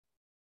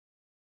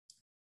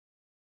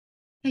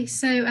Okay,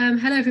 so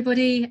hello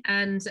everybody,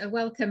 and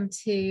welcome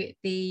to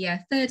the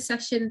third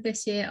session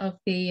this year of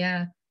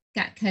the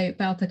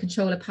GATCO-BALPA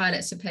Controller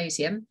Pilot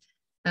Symposium.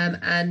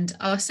 And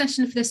our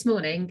session for this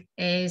morning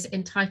is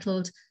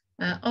entitled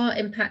Our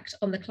Impact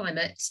on the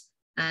Climate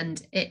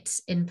and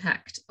Its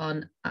Impact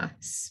on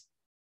Us.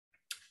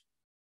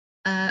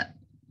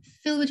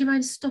 Phil, would you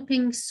mind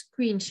stopping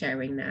screen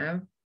sharing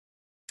now?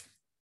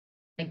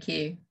 Thank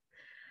you.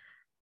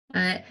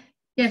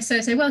 Yeah,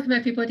 so welcome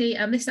everybody.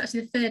 This is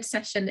actually the third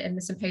session in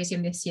the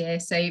symposium this year.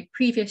 So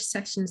previous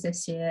sessions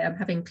this year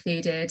have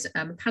included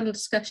a panel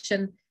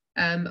discussion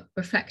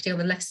reflecting on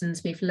the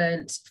lessons we've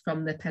learnt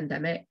from the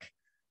pandemic,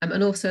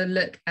 and also a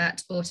look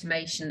at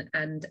automation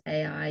and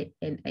AI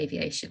in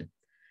aviation.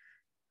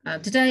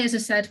 Today, as I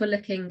said, we're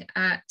looking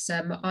at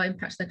our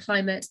impact on the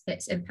climate,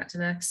 its impact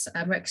on us.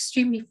 We're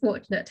extremely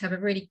fortunate to have a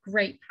really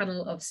great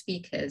panel of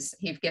speakers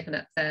who've given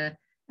up their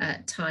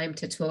time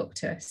to talk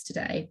to us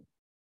today.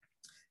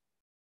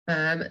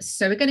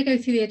 So we're going to go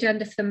through the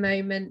agenda for the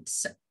moment.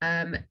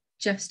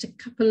 Just a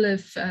couple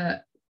of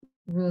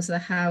rules of the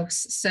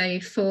house.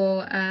 So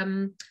for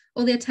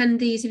all the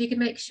attendees, if you could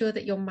make sure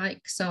that your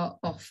mics are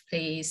off,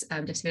 please,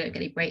 just so we don't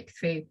get any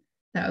breakthrough,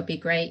 that would be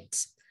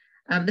great.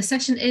 The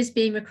session is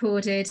being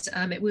recorded.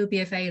 It will be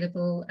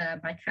available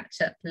by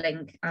catch-up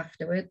link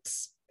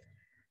afterwards.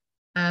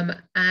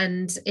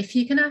 And if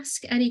you can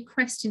ask any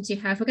questions you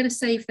have, we're going to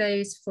save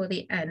those for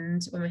the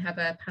end when we have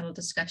a panel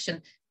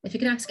discussion. If you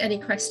can ask any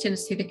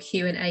questions through the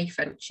Q&A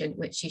function,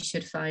 which you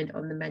should find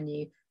on the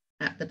menu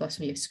at the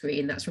bottom of your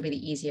screen, that's probably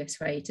the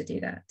easiest way to do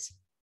that.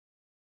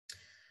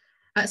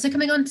 So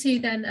coming on to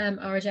then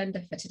our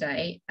agenda for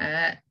today.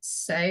 Here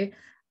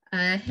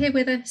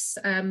with us,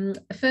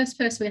 the first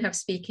person we have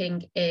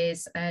speaking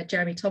is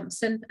Jeremy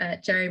Thompson.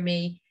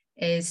 Jeremy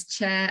is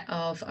chair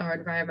of our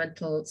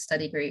environmental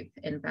study group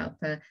in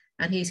BALPA,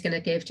 and he's going to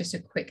give just a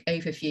quick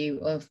overview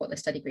of what the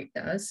study group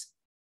does.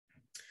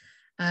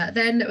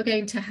 Then we're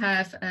going to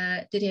have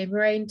Didier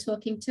Moraine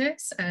talking to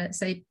us.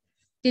 So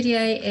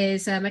Didier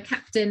is a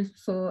captain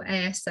for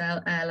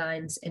ASL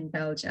Airlines in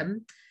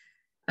Belgium.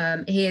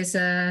 He is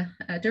a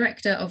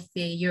director of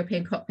the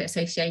European Cockpit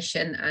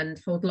Association and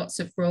holds lots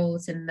of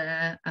roles in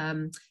there.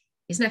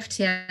 He's an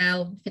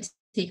FTL,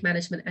 fatigue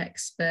management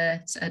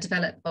expert, a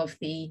developer of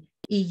the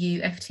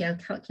EU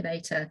FTL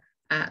calculator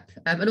app,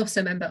 and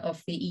also a member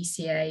of the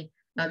ECA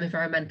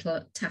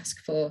Environmental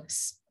Task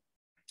Force.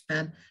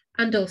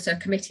 And also a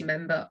committee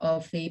member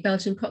of the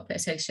Belgian Cockpit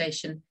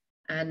Association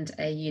and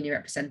a union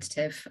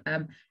representative.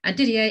 And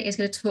Didier is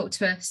going to talk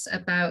to us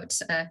about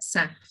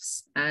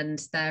SAFs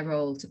and their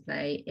role to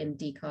play in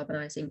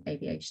decarbonising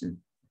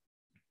aviation.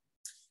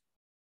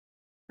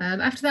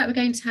 After that, we're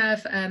going to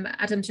have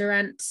Adam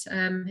Durant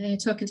here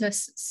talking to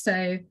us.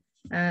 So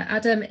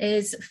Adam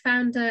is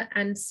founder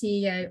and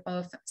CEO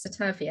of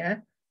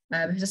Satavia,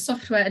 who's a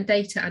software and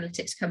data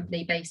analytics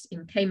company based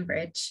in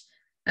Cambridge.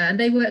 And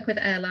they work with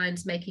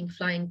airlines making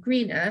flying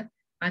greener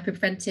by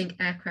preventing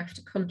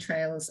aircraft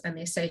contrails and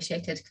the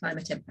associated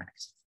climate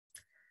impact.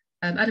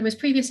 Adam was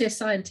previously a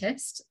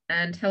scientist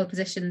and held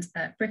positions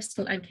at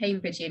Bristol and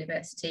Cambridge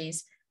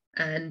universities,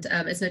 and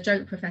is an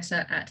adjunct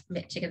professor at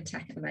Michigan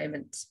Tech at the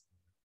moment.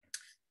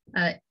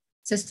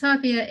 So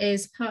Satavia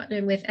is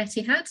partnering with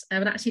Etihad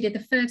and actually did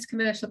the first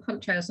commercial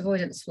contrails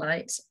avoidance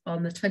flight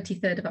on the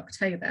 23rd of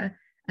October,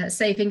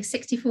 saving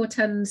 64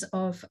 tonnes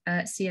of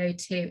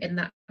CO2 in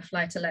that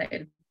flight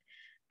alone,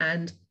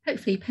 and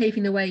hopefully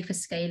paving the way for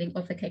scaling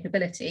of the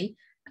capability.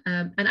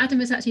 And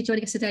Adam is actually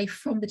joining us today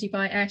from the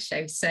Dubai Air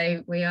Show,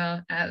 so we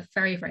are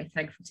very, very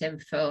thankful to him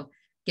for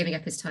giving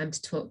up his time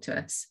to talk to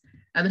us.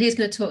 And he's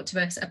going to talk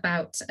to us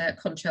about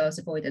contrails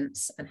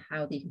avoidance and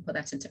how you can put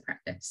that into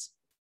practice.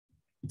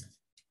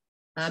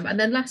 And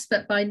then last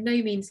but by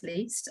no means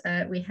least,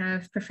 we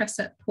have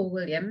Professor Paul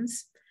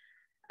Williams.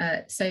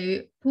 So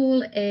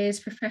Paul is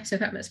Professor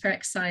of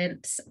Atmospheric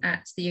Science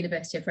at the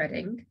University of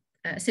Reading.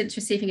 Since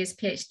receiving his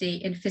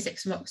PhD in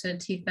physics from Oxford in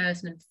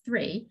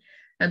 2003,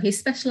 he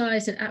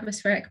specialised in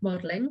atmospheric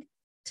modelling,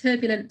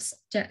 turbulence,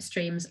 jet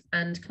streams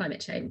and climate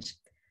change.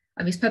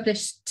 He's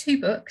published 2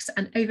 books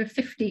and over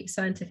 50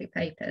 scientific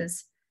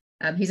papers.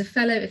 He's a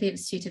fellow of the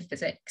Institute of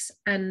Physics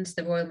and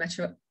the Royal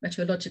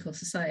Meteorological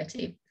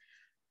Society.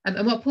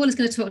 And what Paul is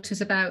going to talk to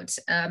us about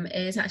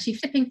is actually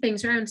flipping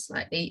things around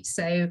slightly.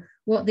 So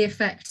what the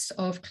effects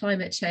of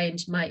climate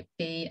change might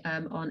be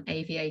on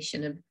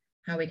aviation and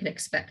how we can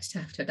expect to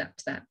have to adapt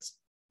to that.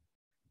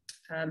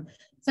 So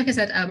like I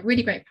said, a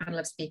really great panel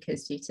of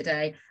speakers to you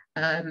today.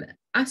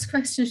 Ask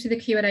questions to the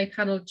Q&A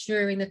panel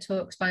during the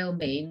talks by all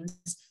means.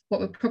 What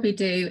we'll probably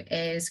do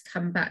is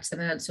come back to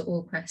them and answer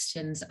all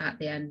questions at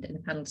the end in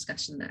the panel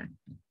discussion there.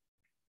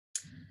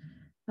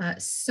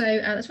 So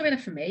that's probably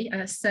enough from me.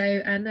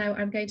 Now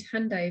I'm going to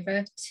hand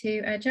over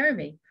to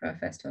Jeremy for our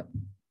first talk.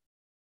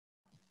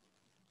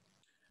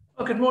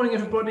 Well, good morning,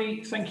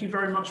 everybody. Thank you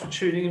very much for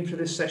tuning in for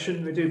this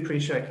session. We do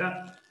appreciate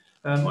that.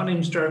 My name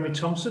is Jeremy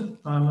Thompson.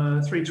 I'm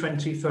a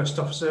 320 First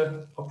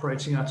Officer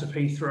operating out of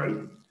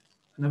Heathrow.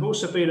 And I've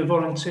also been a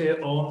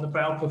volunteer on the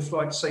BALPA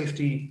Flight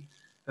Safety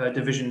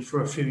division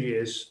for a few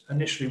years,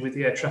 initially with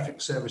the Air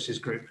Traffic Services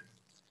Group.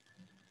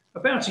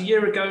 About a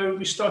year ago,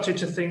 we started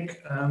to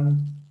think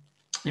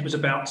it was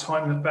about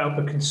time that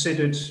BALPA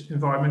considered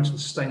environmental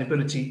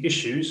sustainability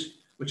issues,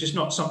 which is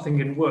not something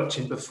it had worked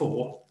in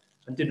before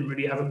and didn't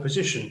really have a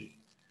position.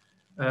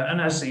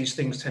 And as these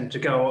things tend to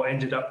go, I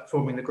ended up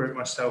forming the group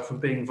myself and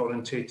being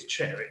volunteered to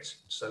chair it.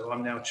 So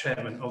I'm now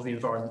chairman of the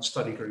Environment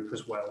Study Group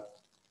as well.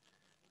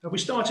 We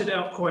started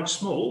out quite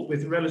small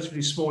with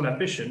relatively small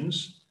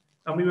ambitions,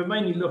 and we would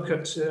mainly look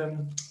at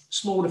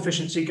small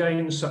efficiency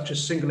gains such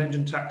as single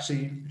engine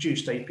taxi,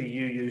 reduced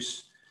APU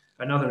use,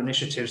 and other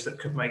initiatives that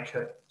could make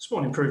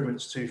small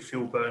improvements to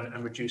fuel burn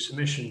and reduce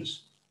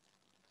emissions.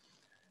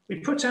 We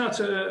put out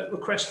a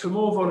request for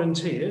more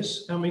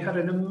volunteers and we had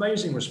an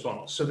amazing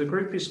response. So the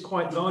group is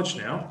quite large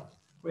now.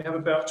 We have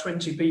about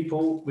 20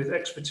 people with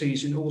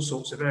expertise in all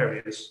sorts of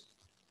areas.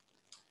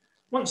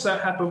 Once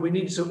that happened, we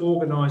needed to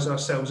organise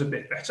ourselves a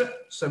bit better.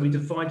 So we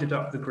divided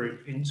up the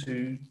group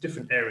into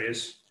different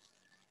areas.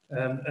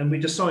 And we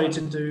decided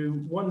to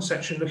do one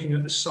section looking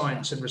at the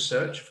science and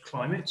research of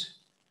climate,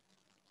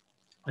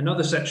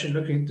 another section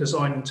looking at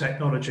design and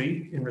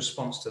technology in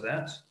response to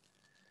that,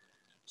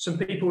 some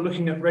people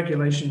looking at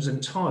regulations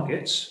and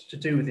targets to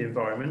do with the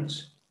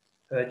environment.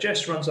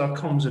 Jess runs our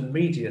comms and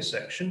media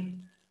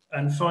section.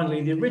 And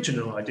finally, the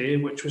original idea,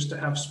 which was to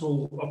have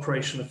small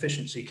operational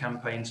efficiency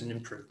campaigns and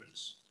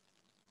improvements.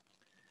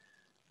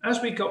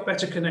 As we got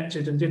better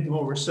connected and did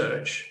more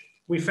research,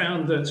 we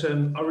found that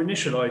our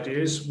initial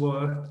ideas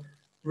were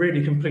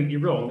really completely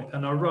wrong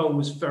and our role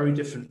was very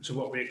different to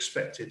what we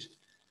expected.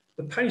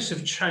 The pace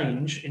of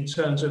change in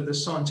terms of the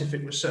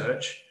scientific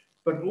research,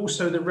 but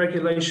also the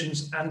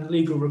regulations and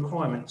legal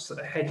requirements that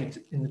are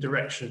headed in the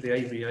direction of the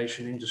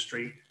aviation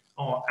industry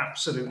are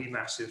absolutely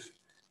massive.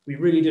 We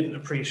really didn't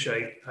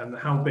appreciate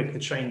how big the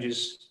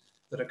changes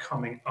that are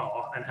coming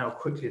are and how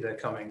quickly they're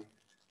coming.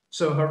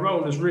 So her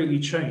role has really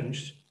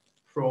changed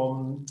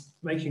from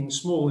making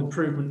small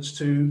improvements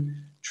to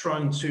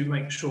trying to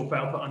make sure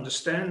BALPA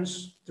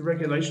understands the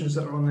regulations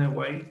that are on their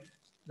way,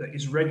 that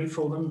is ready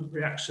for them,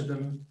 reacts to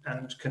them,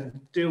 and can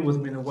deal with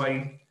them in a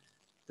way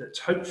that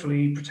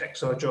hopefully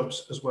protects our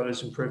jobs as well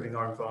as improving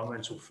our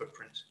environmental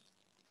footprint.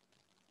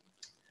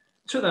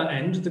 To that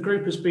end, the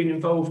group has been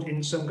involved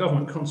in some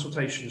government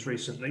consultations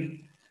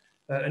recently.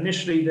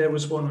 Initially, there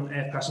was one on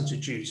air passenger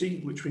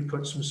duty, which we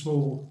put some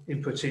small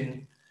input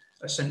in,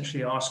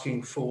 essentially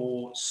asking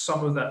for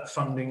some of that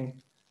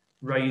funding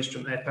raised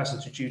from air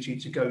passenger duty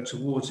to go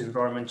towards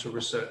environmental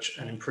research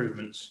and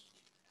improvements.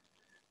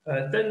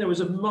 Then there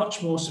was a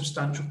much more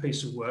substantial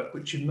piece of work,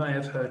 which you may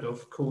have heard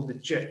of, called the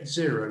Jet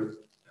Zero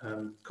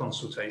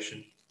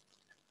consultation.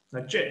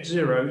 Now, Jet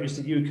Zero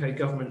is the UK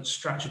government's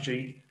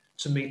strategy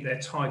to meet their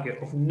target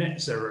of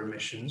net zero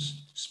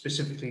emissions,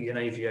 specifically in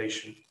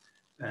aviation.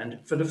 And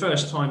for the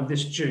first time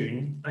this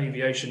June,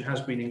 aviation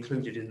has been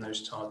included in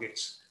those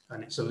targets,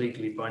 and it's a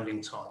legally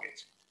binding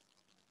target.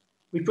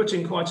 We put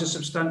in quite a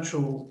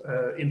substantial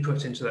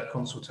input into that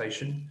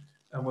consultation,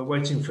 and we're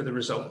waiting for the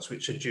results,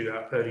 which are due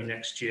out early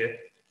next year.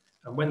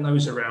 And when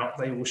those are out,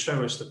 they will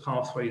show us the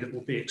pathway that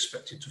will be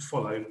expected to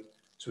follow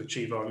to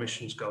achieve our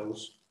emissions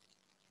goals.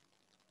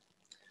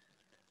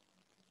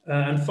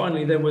 And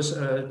finally, there was,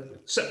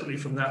 separately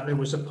from that, there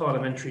was a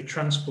Parliamentary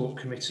Transport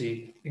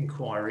Committee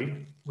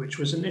inquiry, which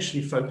was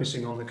initially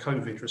focusing on the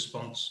COVID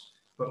response,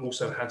 but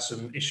also had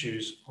some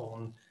issues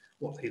on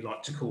what they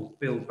like to call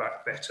Build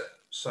Back Better.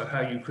 So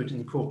how you could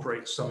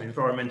incorporate some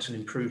environmental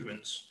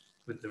improvements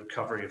with the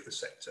recovery of the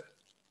sector.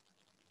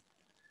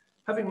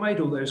 Having made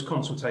all those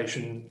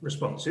consultation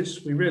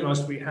responses, we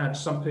realised we had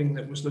something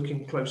that was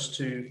looking close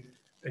to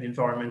an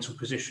environmental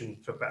position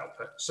for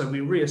BALPA. So we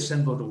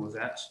reassembled all of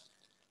that.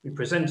 We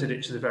presented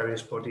it to the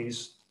various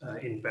bodies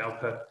in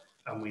BALPA,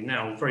 and we're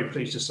now very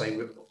pleased to say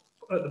we're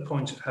at the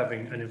point of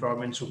having an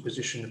environmental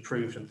position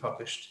approved and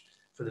published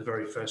for the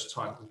very first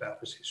time in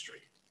BALPA's history.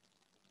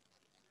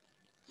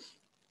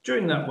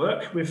 During that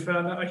work, we've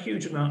found out a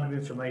huge amount of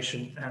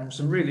information and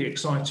some really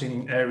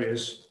exciting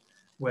areas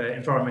where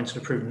environmental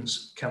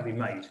improvements can be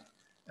made.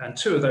 And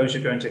two of those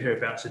you're going to hear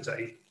about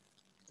today.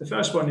 The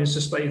first one is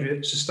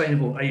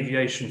sustainable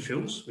aviation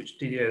fuels, which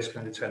Didier is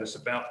going to tell us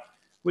about,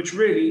 which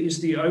really is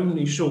the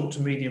only short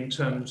to medium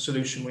term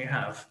solution we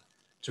have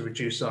to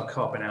reduce our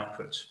carbon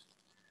output.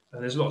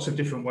 And there's lots of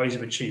different ways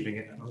of achieving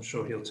it, and I'm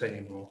sure he'll tell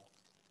you more.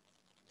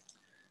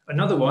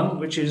 Another one,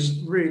 which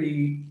is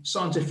really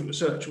scientific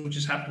research, which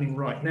is happening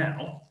right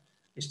now,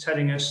 is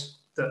telling us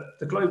that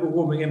the global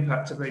warming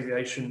impact of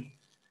aviation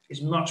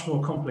is much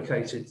more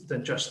complicated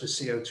than just the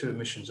CO2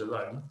 emissions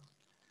alone,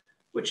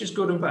 which is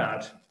good and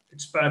bad.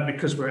 It's bad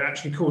because we're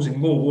actually causing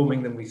more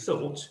warming than we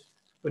thought,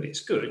 but it's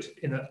good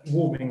in that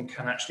warming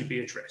can actually be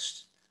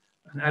addressed.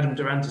 And Adam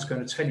Durant is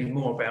going to tell you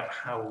more about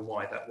how and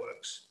why that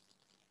works.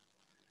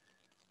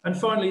 And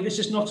finally, this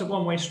is not a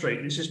one-way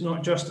street. This is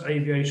not just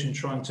aviation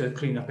trying to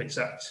clean up its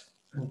act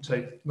and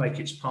to make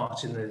its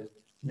part in the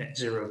net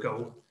zero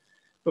goal,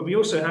 but we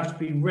also have to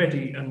be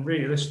ready and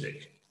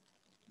realistic.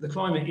 The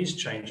climate is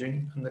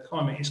changing and the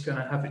climate is going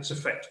to have its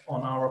effect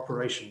on our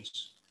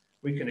operations.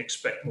 we can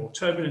expect more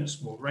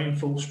turbulence, more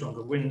rainfall,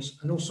 stronger winds,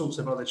 and all sorts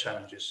of other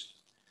challenges.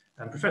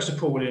 And Professor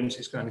Paul Williams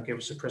is going to give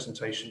us a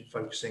presentation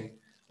focusing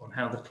on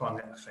how the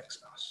climate affects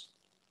us.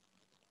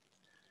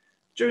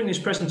 During these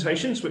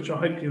presentations, which I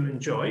hope you'll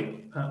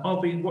enjoy,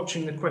 I'll be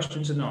watching the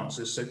questions and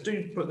answers, so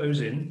do put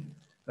those in.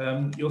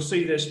 You'll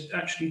see there's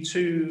actually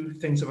two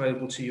things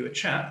available to you, a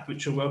chat,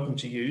 which you're welcome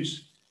to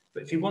use,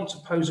 but if you want to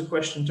pose a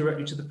question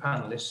directly to the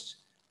panellists,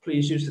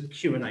 please use the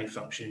Q&A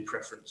function in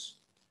preference.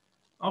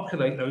 I'll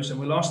collate those and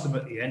we'll ask them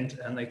at the end,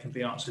 and they can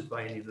be answered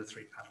by any of the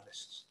three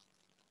panellists.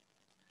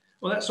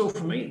 Well, that's all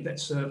from me.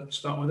 Let's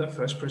start with our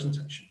first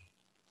presentation.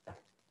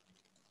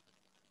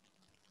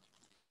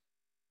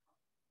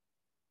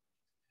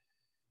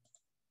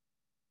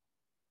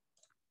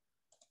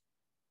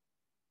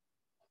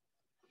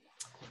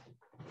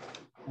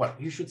 Well,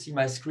 you should see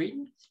my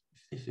screen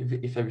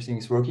if everything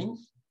is working.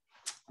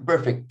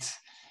 Perfect.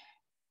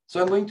 So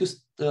I'm going to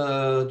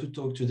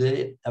talk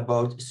today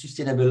about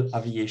sustainable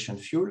aviation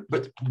fuel.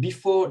 But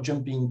before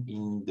jumping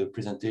in the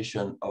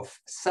presentation of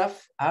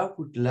SAF, I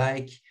would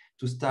like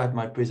to start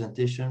my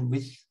presentation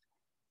with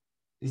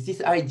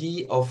this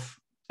idea of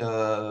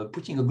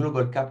putting a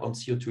global cap on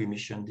CO2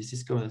 emission. This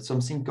is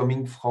something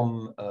coming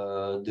from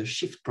the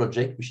SHIFT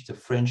project, which is a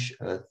French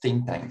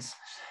think tank.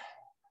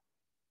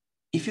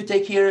 If you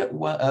take here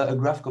a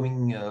graph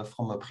coming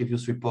from a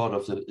previous report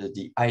of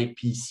the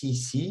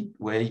IPCC,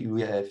 where you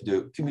have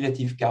the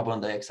cumulative carbon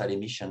dioxide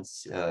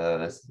emissions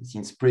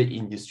since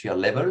pre-industrial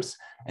levels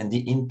and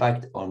the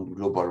impact on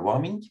global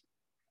warming.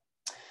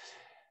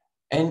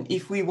 And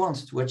if we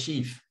want to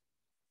achieve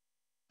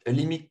a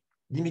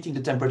limiting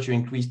the temperature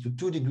increase to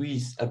 2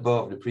 degrees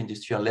above the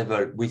pre-industrial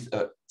level with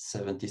a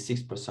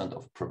 76%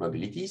 of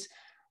probabilities,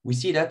 we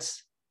see that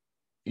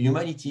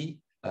humanity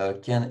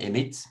can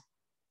emit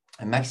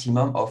a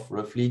maximum of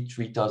roughly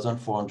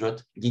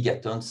 3,400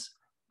 gigatons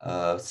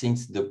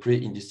since the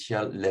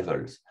pre-industrial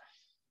levels.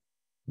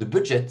 The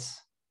budget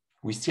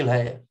we still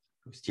had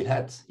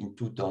in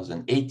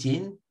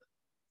 2018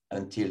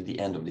 until the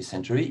end of the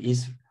century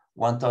is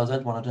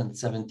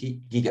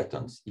 1,170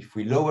 gigatons. If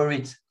we lower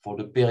it for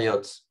the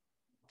period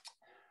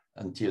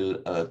until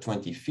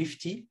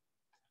 2050,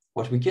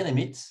 what we can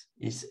emit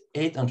is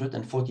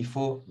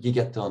 844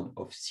 gigatons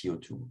of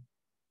CO2.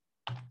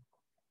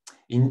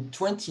 In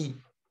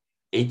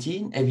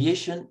 2018,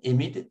 aviation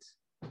emitted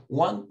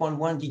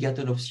 1.1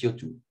 gigaton of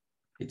CO2.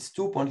 It's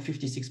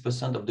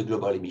 2.56% of the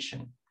global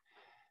emission,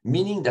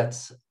 meaning that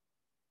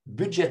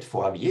budget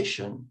for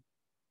aviation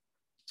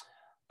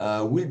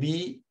will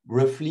be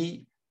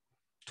roughly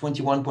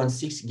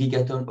 21.6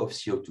 gigaton of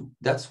CO2.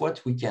 That's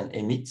what we can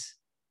emit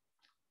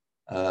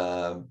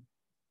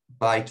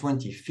by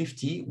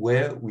 2050,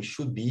 where we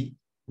should be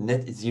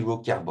net zero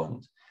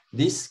carbon.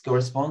 This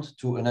corresponds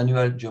to an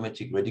annual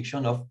geometric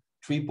reduction of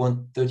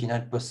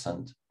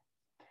 3.39%.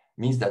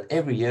 Means that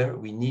every year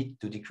we need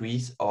to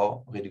decrease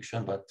our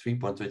reduction by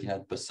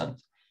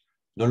 3.39%.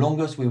 The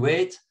longer we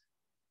wait,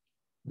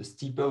 the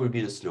steeper will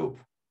be the slope.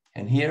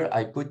 And here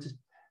I put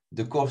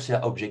the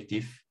CORSIA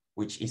objective,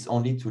 which is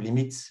only to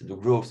limit the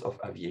growth of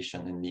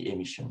aviation and the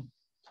emission.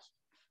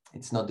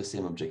 It's not the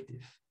same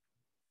objective.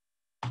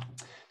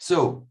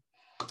 So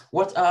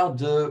what are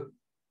the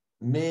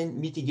main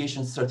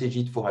mitigation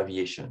strategies for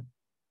aviation?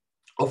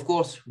 Of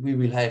course, we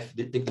will have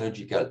the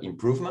technological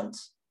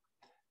improvements,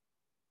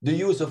 the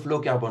use of low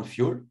carbon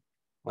fuel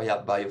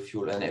via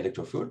biofuel and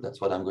electrofuel.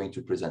 That's what I'm going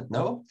to present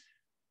now.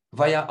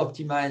 Via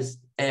optimized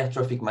air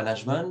traffic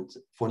management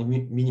for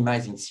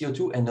minimizing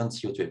CO2 and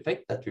non-CO2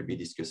 effect that will be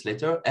discussed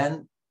later.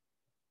 And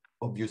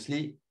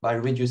obviously by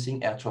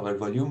reducing air travel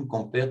volume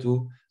compared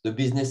to the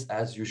business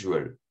as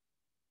usual.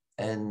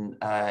 And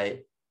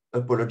I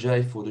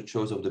apologize for the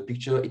choice of the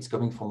picture. It's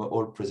coming from an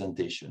old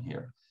presentation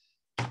here.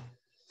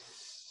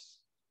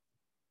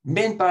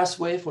 Main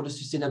pathway for the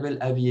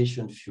sustainable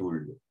aviation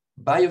fuel,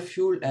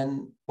 biofuel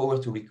and power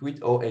to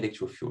liquid or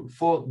electrofuel.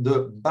 For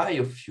the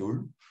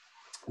biofuel,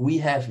 we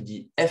have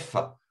the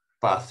EFA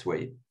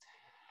pathway.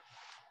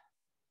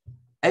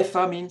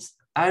 EFA means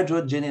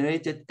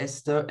hydrogenated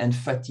ester and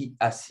fatty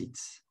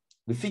acids.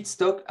 The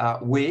feedstock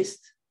are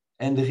waste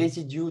and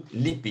residue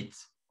lipids,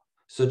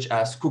 such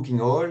as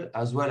cooking oil,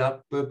 as well as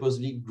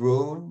purposely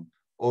grown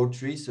oil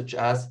trees, such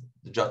as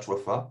the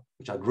jatropha,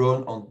 which are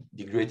grown on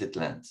degraded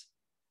lands.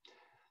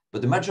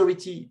 But the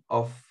majority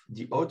of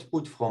the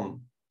output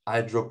from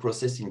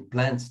hydroprocessing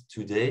plants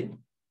today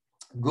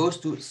goes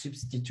to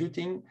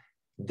substituting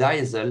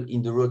diesel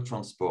in the road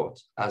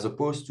transport, as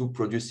opposed to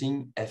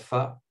producing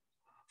EFA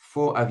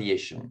for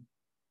aviation.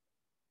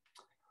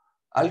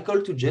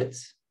 Alcohol to jet,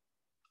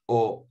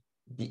 or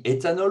the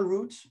ethanol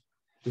route,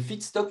 the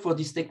feedstock for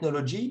this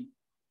technology,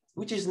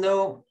 which is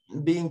now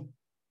being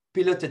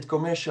piloted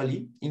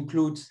commercially,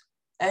 includes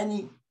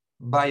any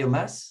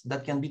biomass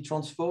that can be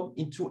transformed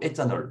into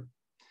ethanol.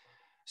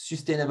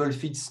 Sustainable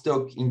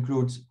feedstock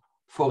includes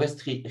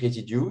forestry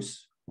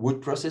residues,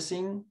 wood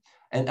processing,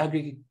 and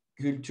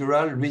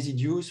agricultural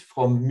residues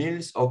from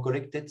mills or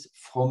collected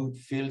from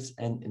fields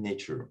and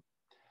nature.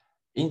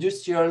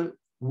 Industrial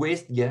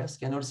waste gas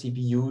can also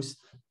be used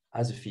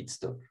as a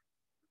feedstock.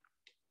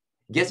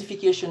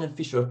 Gasification and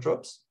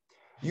Fischer-Tropsch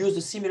use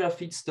a similar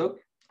feedstock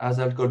as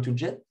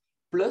alcohol-to-jet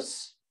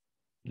plus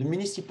the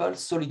municipal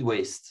solid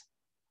waste.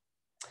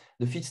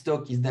 The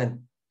feedstock is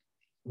then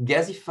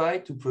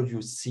gasified to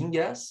produce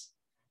syngas.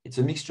 It's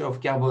a mixture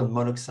of carbon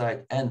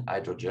monoxide and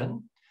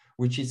hydrogen,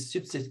 which is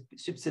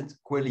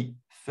subsequently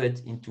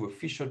fed into a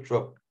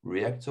Fischer-Tropsch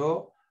reactor,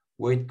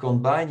 where it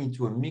combines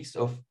into a mix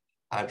of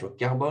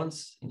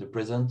hydrocarbons in the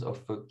presence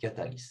of a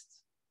catalyst.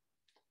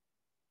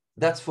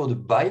 That's for the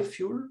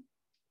biofuel.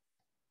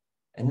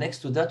 And next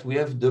to that, we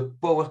have the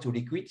power to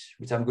liquid,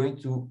 which I'm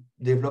going to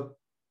develop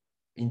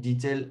in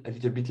detail a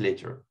little bit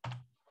later.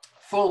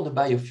 For the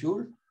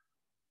biofuel,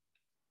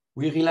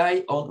 we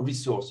rely on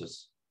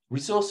resources.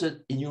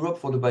 Resources in Europe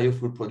for the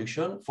biofuel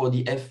production, for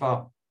the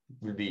FA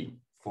will be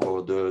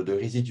for the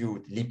residue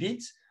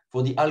lipids,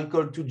 for the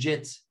alcohol to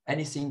jet,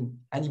 any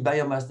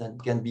biomass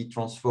that can be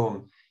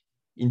transformed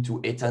into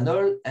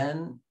ethanol,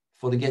 and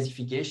for the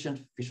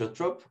gasification,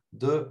 Fischer-Tropsch,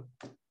 the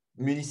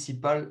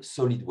municipal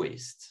solid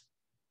waste.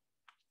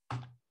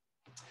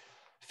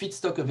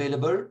 Feedstock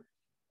available,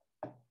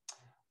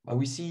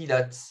 we see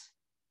that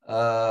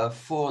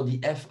for the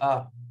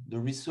FA, the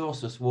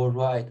resources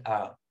worldwide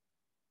are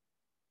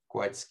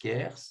quite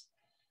scarce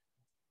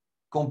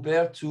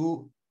compared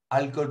to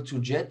alcohol to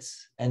jet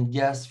and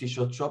gas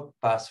Fischer-Tropsch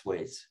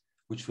pathways,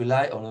 which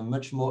rely on a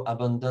much more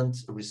abundant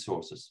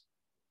resources.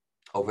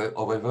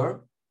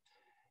 However,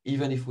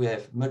 even if we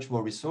have much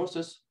more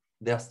resources,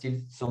 there are still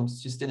some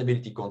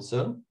sustainability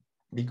concerns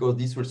because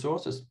these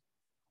resources,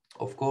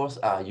 of course,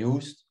 are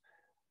used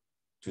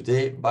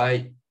today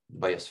by the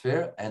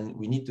biosphere, and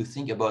we need to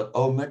think about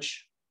how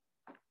much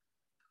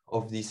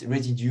of these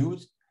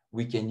residues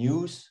we can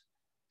use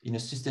in a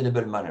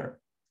sustainable manner.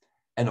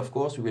 And of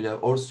course, we will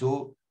have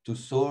also to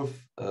solve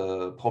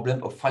a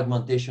problem of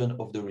fragmentation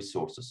of the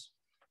resources.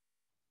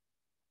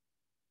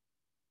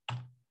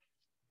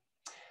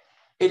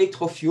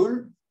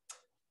 Electrofuel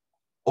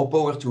or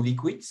power to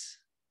liquids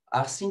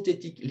are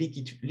synthetic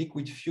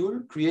liquid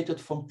fuel created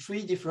from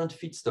 3 different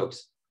feedstocks: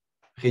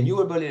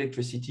 renewable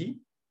electricity,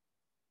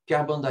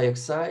 carbon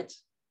dioxide,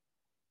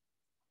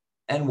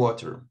 and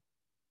water.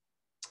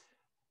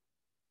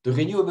 The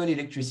renewable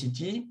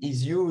electricity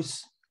is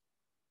used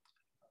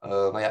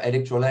via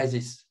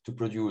electrolysis to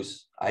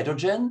produce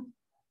hydrogen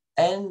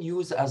and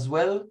used as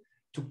well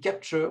to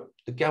capture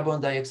the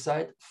carbon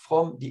dioxide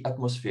from the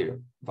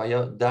atmosphere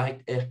via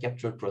direct air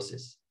capture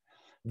process.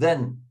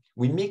 Then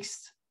we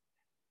mixed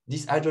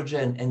this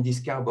hydrogen and this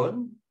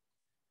carbon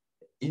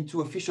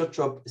into a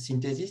Fischer-Tropsch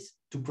synthesis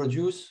to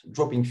produce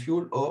dropping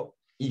fuel or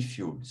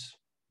e-fuels.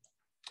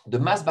 The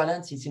mass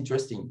balance is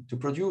interesting. To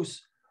produce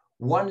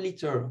 1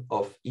 liter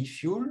of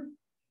e-fuel,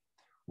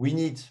 we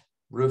need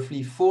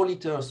roughly 4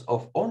 liters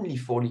of only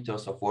 4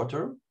 liters of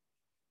water.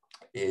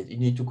 You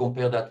need to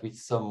compare that with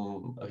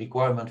some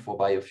requirement for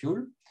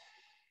biofuel.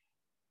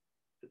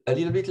 A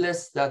little bit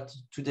less that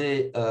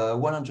today,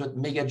 100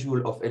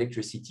 megajoule of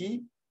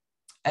electricity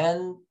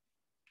and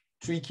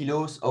 3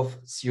 kilos of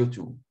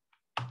CO2.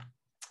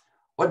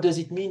 What does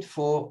it mean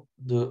for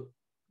the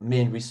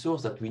main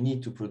resource that we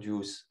need to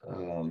produce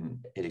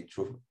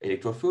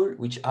electrofuel,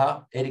 which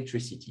are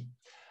electricity?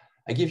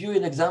 I give you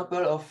an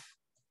example of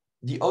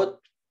the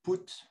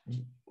output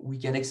we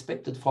can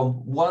expect it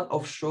from one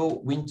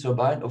offshore wind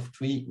turbine of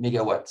 3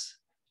 megawatts.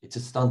 It's a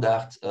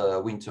standard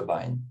wind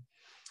turbine.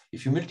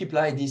 If you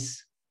multiply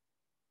this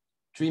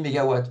 3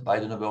 megawatts by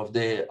the number of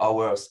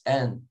hours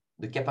and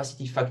the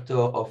capacity factor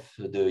of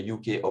the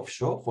UK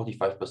offshore,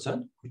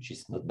 45%, which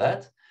is not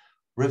bad,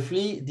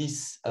 roughly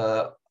this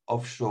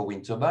offshore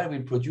wind turbine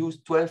will produce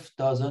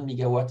 12,000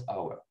 megawatt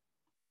hour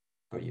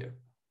per year.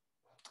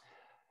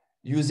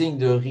 Using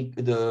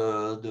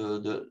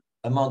the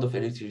amount of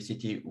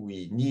electricity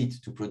we need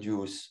to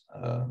produce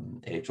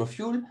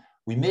electrofuel,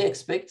 we may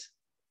expect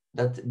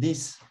that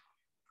this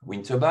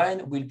wind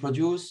turbine will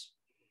produce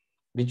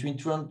between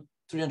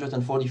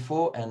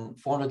 344 and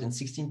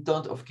 416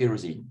 tons of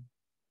kerosene.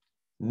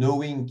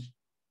 Knowing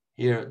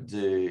here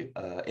the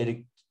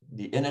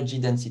energy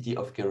density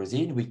of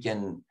kerosene, we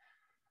can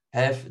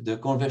have the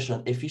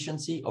conversion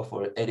efficiency of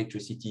our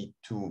electricity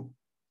to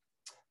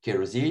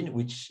kerosene,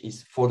 which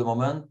is for the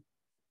moment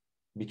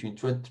between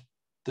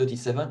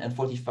 37 and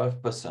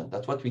 45%.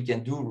 That's what we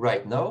can do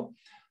right now,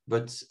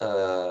 but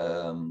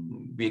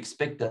we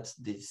expect that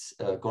this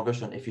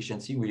conversion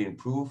efficiency will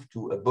improve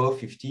to above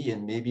 50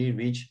 and maybe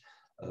reach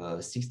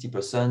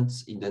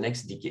 60% in the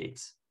next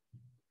decades.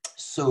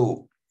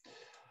 So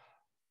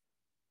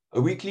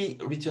a weekly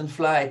return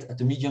flight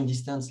at a medium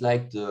distance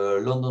like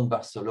the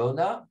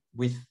London-Barcelona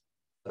with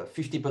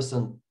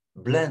 50%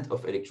 blend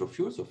of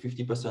electrofuel, so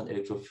 50%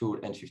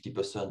 electrofuel and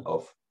 50%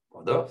 of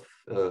other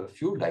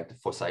fuel like the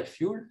fossil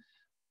fuel,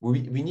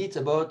 we need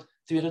about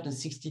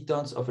 360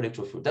 tons of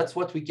electrofuel. That's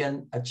what we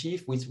can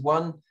achieve with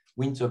one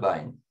wind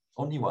turbine,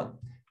 only one.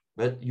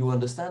 But you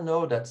understand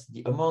now that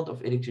the amount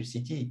of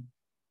electricity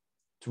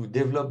to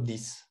develop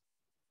this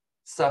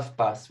SAF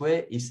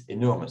pathway is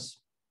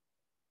enormous.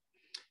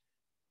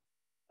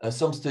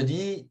 Some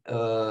study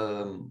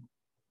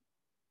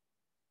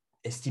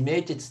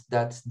estimated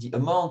that the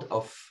amount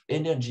of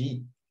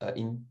energy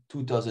in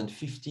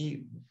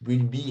 2050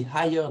 will be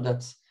higher than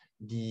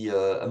the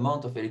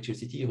amount of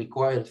electricity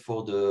required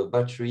for the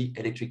battery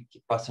electric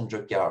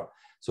passenger car.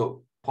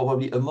 So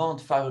probably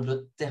amount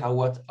 500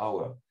 terawatt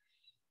hour.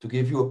 To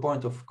give you a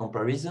point of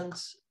comparison,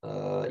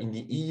 in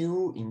the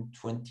EU in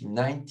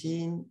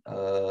 2019,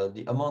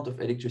 the amount of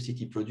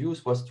electricity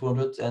produced was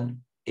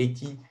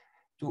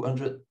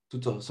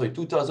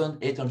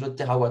 2,800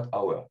 terawatt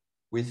hour,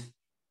 with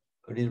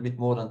a little bit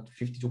more than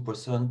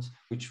 52%,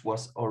 which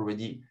was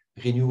already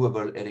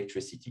renewable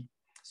electricity.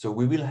 So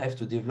we will have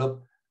to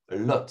develop a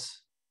lot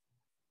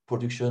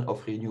production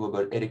of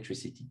renewable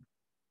electricity.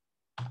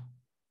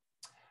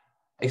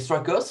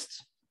 Extra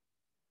cost,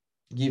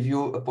 give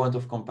you a point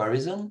of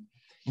comparison.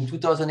 In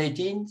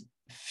 2018,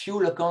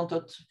 fuel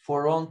accounted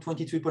for around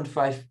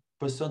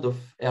 23.5% of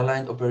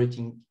airline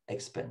operating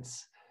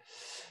expense.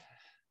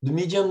 The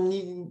medium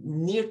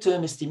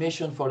near-term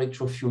estimation for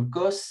electro-fuel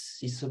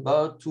costs is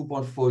about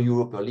 2.4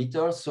 euro per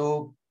liter,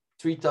 so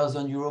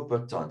 3,000 euro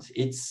per ton.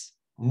 It's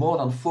more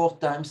than 4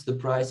 times the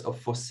price of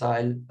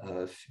fossil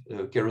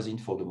kerosene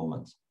for the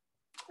moment.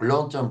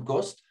 Long-term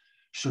cost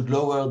should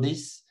lower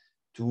this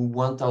to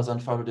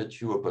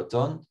 1,500 euro per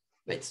ton.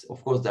 It's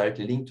of course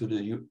directly linked to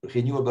the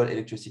renewable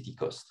electricity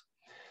cost.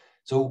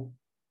 So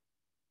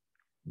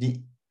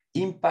the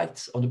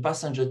impact on the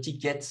passenger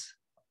tickets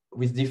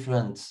with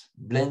different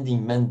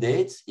blending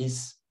mandates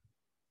is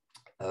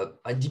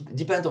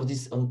depend of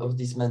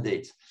this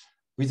mandate.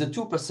 With the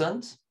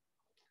 2%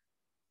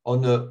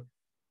 on a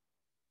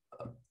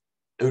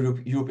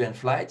European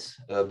flight,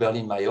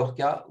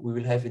 Berlin-Mallorca, we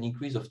will have an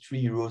increase of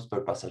 3 euros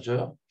per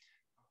passenger.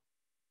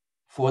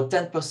 For a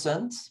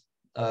 10%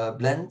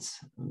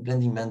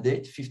 blending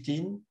mandate,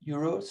 15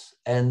 euros,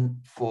 and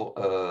for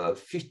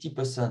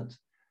 50%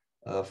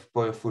 of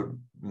powerful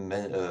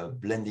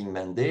blending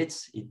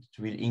mandates, it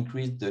will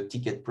increase the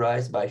ticket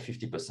price by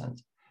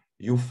 50%.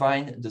 You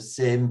find the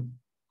same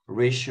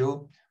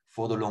ratio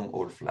for the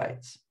long-haul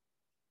flights.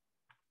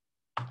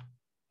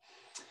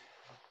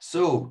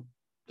 So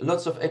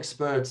lots of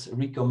experts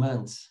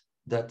recommend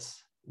that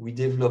we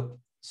develop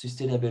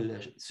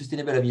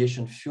sustainable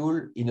aviation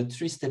fuel in a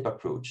 3-step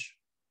approach.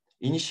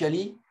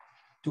 Initially,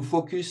 to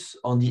focus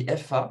on the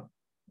FA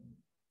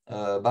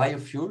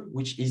biofuel,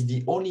 which is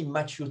the only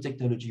mature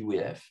technology we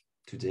have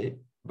today,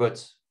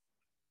 but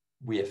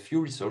we have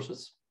few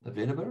resources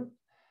available.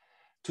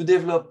 To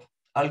develop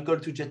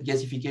alcohol-to-jet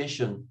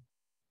gasification,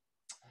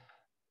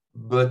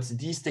 but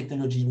this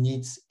technology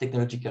needs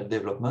technological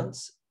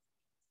developments.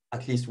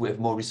 At least we have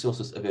more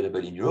resources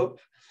available in Europe.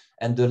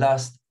 And the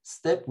last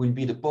step will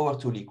be the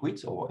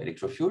power-to-liquid or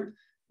electrofuel,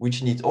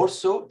 which needs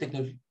also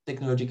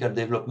technological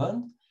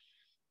development.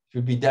 It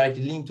will be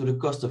directly linked to the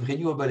cost of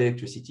renewable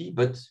electricity,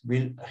 but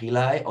will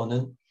rely on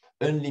an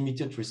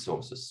unlimited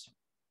resources.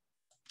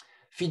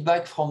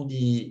 Feedback from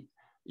the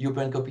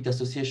European Cockpit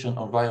Association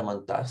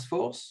Environment Task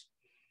Force.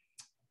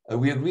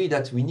 We agree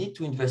that we need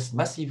to invest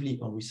massively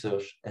on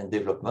research and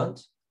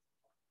development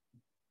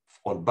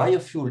on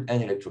biofuel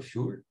and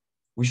electrofuel.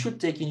 We should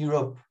take in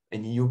Europe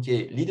and in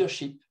UK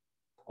leadership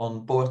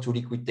on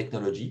power-to-liquid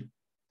technology.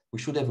 We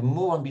should have a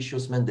more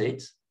ambitious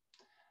mandate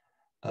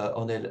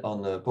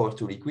on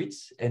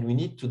power-to-liquids, and we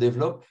need to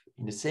develop,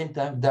 in the same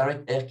time,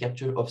 direct air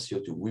capture of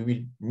CO2. We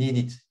will need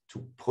it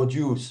to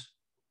produce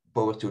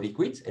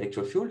power-to-liquids,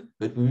 electrofuel,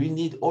 but we will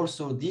need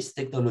also this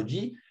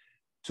technology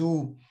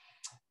to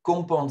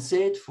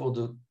compensate for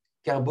the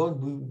carbon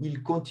we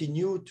will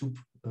continue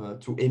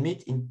to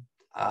emit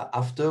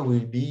after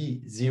will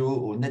be zero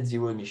or net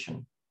zero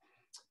emission.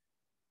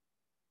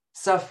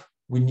 SAF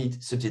will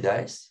need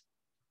subsidized.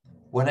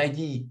 One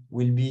idea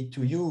will be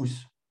to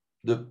use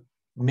the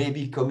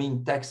maybe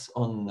coming tax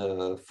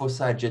on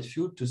fossil jet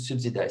fuel to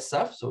subsidize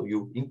SAF. So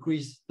you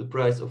increase the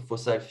price of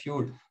fossil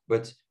fuel,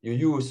 but you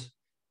use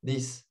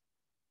this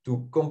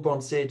to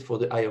compensate for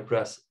the higher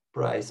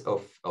price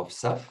of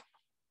SAF.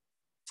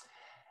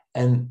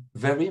 And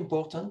very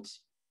important,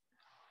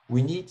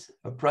 we need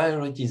a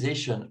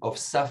prioritization of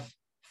SAF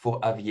for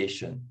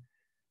aviation.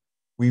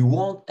 We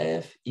won't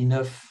have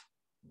enough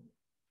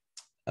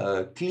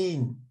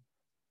clean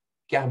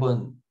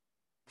carbon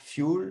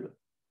fuel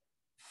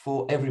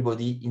for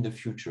everybody in the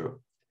future.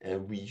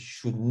 We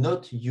should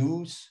not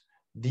use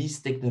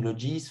these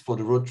technologies for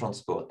the road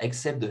transport,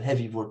 except the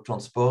heavy road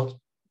transport,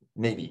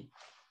 maybe.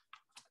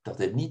 But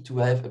they need to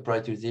have a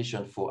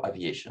prioritization for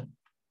aviation.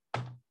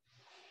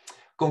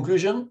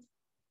 Conclusion,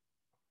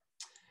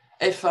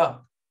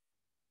 FA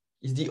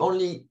is the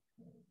only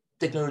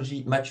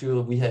technology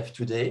mature we have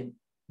today,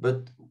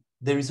 but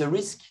there is a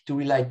risk to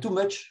rely too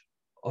much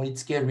on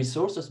its scarce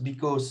resources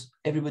because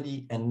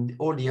everybody and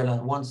all the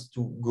airlines wants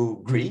to go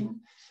green,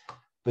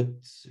 but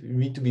we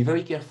need to be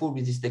very careful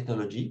with this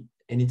technology,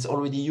 and it's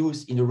already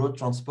used in the road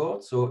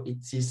transport, so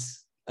it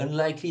is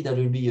unlikely that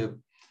there will be a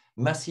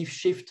massive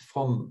shift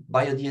from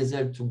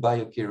biodiesel to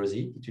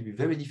biokerosene. It will be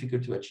very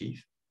difficult to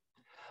achieve.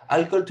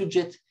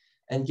 Alcohol-to-jet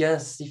and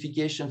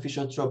gasification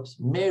Fischer-Tropsch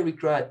may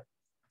require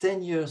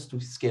 10 years to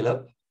scale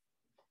up.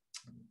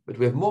 but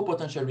we have more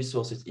potential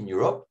resources in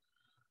Europe.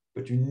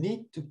 But you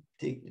need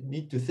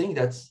to think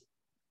that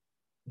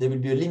there will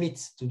be a limit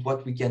to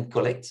what we can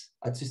collect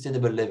at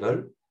sustainable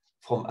level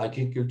from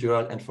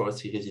agricultural and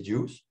forestry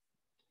residues.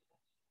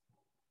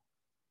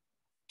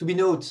 To be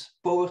noted,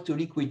 power to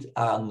liquid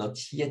are not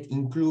yet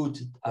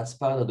included as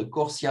part of the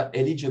CORSIA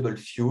eligible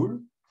fuel.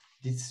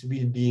 This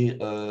will be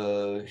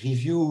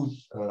reviewed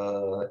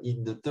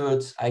in the third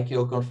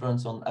ICAO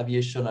conference on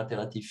aviation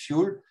alternative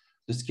fuel.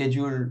 The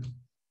schedule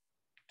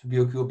to be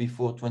occur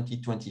before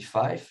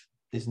 2025.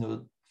 There's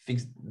no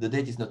fixed, the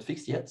date is not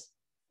fixed yet.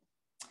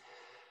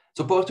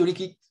 So power to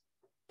liquid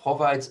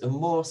provides a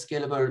more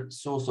scalable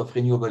source of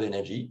renewable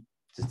energy,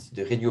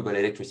 the renewable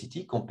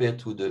electricity, compared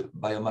to the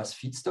biomass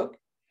feedstock.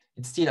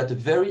 It's still at a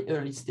very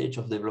early stage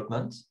of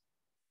development.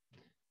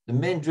 The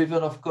main driver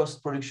of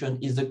cost production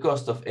is the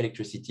cost of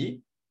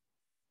electricity.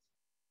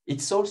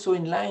 It's also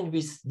in line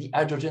with the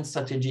hydrogen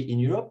strategy in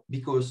Europe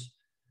because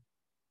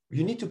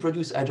you need to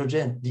produce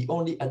hydrogen. The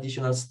only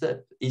additional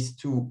step is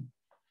to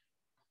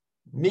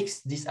mix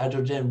this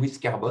hydrogen with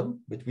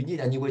carbon, but we need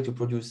anyway to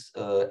produce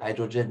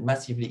hydrogen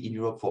massively in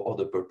Europe for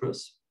other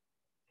purpose.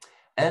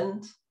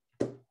 And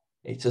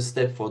it's a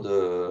step for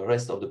the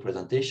rest of the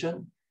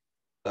presentation.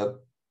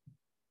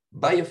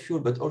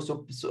 Biofuel, but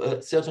also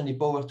certainly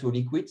power to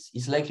liquids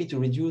is likely to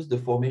reduce the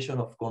formation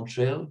of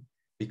contrail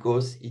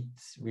because it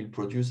will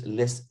produce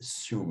less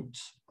soot.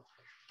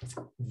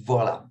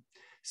 Voila.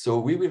 So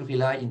we will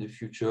rely in the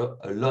future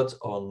a lot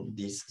on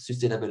this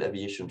sustainable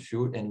aviation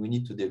fuel, and we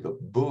need to develop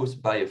both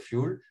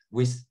biofuel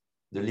with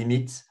the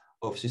limits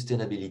of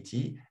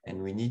sustainability,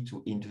 and we need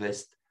to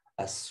invest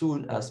as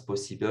soon as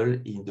possible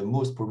in the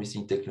most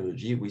promising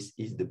technology, which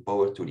is the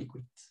power to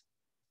liquids.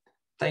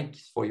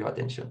 Thanks for your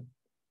attention.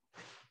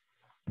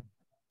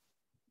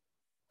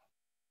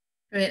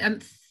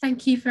 Brilliant.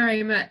 Thank you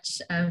very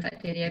much,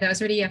 Didier. That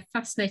was really a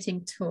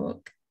fascinating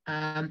talk.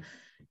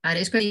 And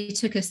it's great you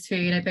took us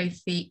through,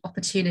 both the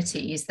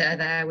opportunities that are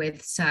there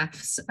with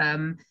SAFs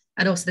and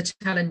also the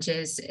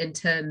challenges in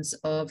terms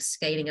of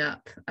scaling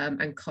up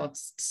and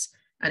costs.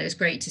 And it was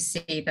great to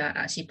see that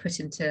actually put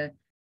into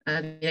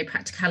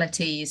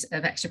practicalities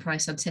of extra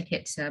price on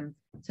tickets. So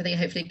I think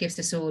hopefully it gives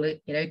us all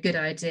a good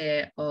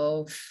idea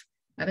of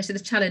obviously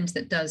the challenge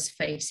that does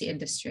face the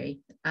industry.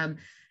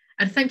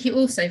 And thank you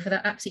also for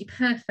that absolutely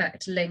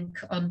perfect link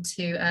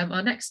onto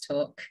our next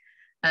talk,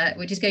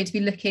 which is going to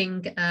be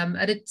looking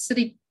at a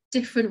slightly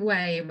different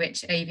way in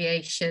which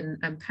aviation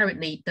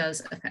currently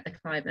does affect the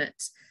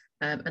climate.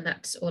 And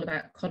that's all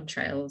about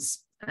contrails.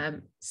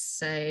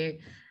 So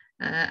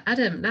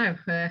Adam, now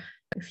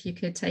if you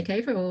could take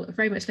over, we're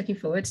very much looking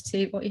forward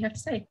to what you have to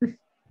say.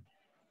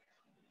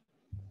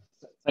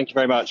 Thank you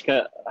very much.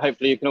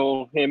 Hopefully you can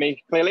all hear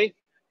me clearly.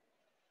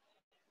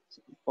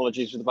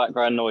 Apologies for the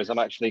background noise. I'm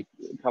actually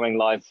coming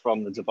live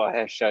from the Dubai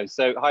Air Show.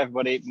 So hi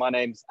everybody, my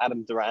name's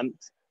Adam Durant,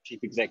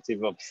 Chief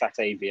Executive of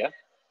Satavia.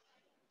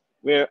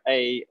 We're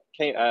a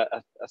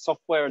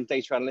software and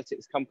data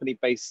analytics company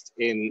based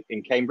in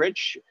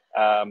Cambridge.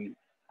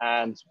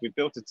 And we've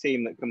built a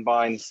team that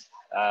combines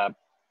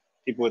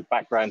people with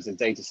backgrounds in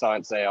data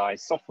science, AI,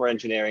 software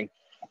engineering,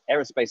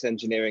 aerospace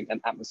engineering,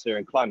 and atmosphere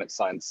and climate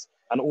science.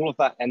 And all of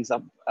that ends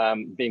up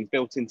being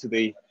built into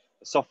the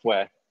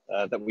software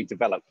that we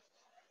develop.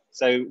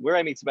 So we're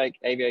aiming to make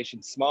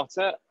aviation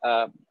smarter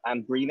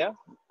and greener,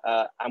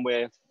 and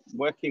we're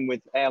working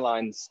with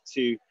airlines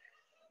to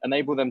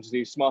enable them to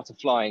do smarter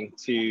flying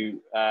to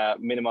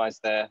minimize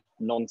their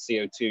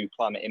non-CO2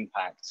 climate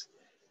impact,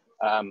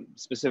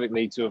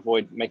 specifically to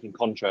avoid making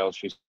contrails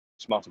through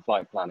smarter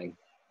flight planning.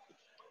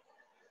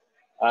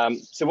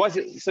 So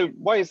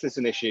why is this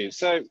an issue?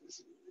 So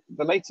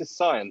the latest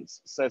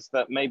science says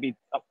that maybe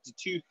up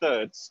to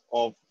 2/3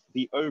 of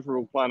the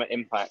overall climate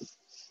impact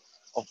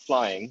of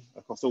flying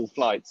across all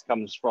flights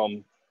comes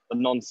from the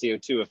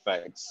non-CO2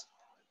 effects.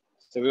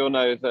 So we all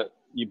know that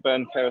you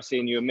burn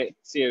kerosene, you emit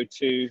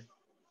CO2,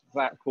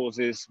 that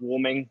causes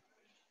warming.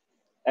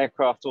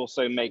 Aircraft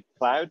also make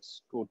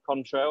clouds called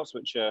contrails,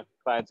 which are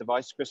clouds of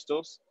ice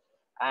crystals,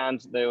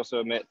 and they also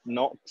emit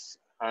NOx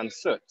and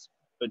soot.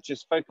 But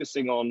just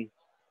focusing on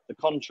the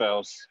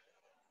contrails,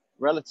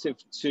 relative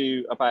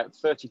to about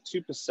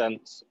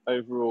 32%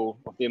 overall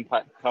of the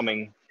impact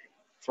coming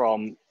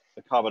from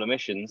the carbon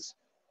emissions,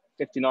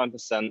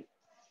 59%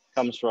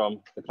 comes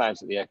from the clouds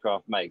that the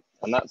aircraft make.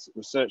 And that's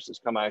research that's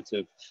come out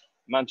of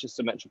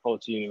Manchester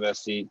Metropolitan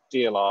University,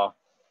 DLR,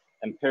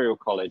 Imperial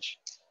College,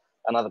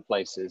 and other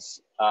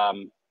places.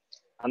 And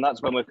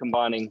that's when we're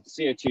comparing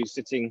CO2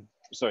 sitting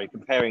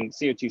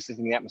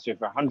in the atmosphere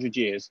for 100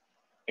 years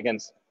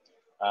against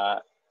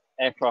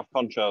aircraft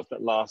contrails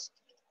that last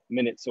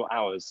minutes or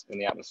hours in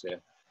the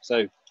atmosphere.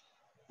 So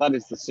that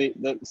is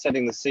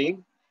setting the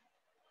scene.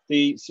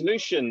 The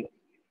solution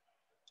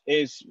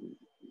is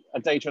a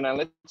data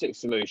analytics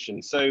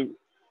solution. So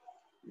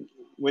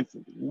with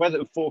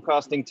weather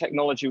forecasting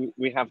technology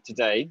we have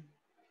today,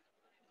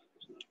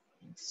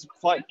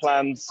 flight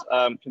plans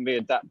can be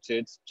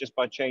adapted just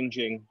by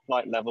changing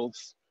flight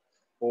levels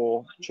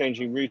or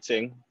changing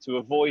routing to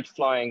avoid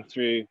flying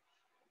through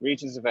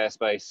regions of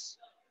airspace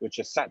which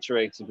are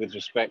saturated with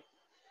respect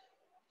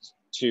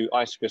to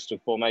ice crystal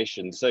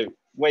formation. So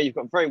where you've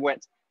got very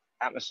wet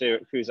atmosphere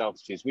at cruise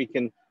altitudes, we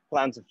can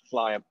plan to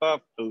fly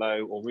above,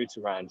 below, or route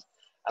around,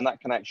 and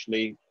that can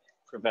actually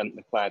prevent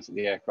the clouds that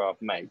the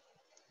aircraft make.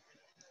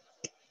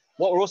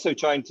 What we're also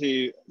trying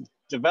to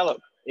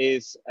develop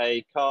is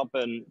a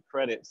carbon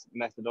credits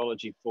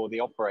methodology for the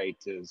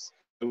operators.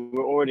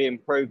 We're already in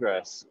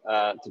progress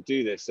to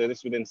do this. So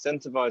this would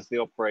incentivize the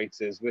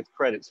operators with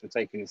credits for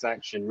taking this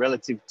action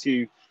relative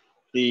to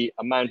the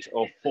amount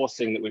of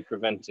forcing that we've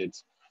prevented.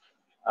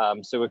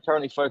 So we're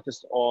currently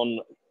focused on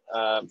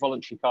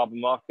voluntary carbon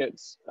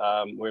markets.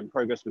 We're in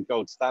progress with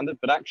gold standard,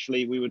 but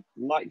actually we would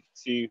like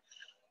to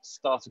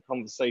start a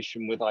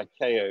conversation with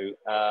ICAO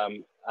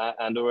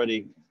and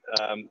already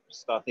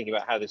start thinking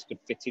about how this could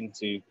fit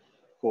into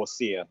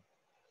CORSIA.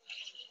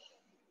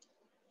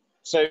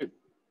 So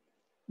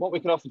what we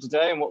can offer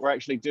today and what we're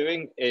actually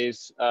doing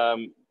is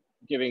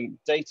giving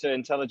data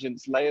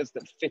intelligence layers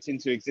that fit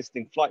into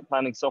existing flight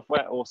planning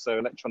software, also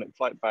electronic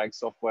flight bag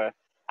software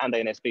and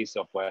ANSP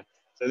software.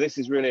 So this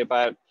is really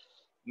about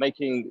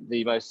making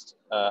the most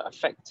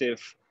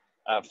effective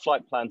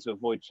flight plan to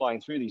avoid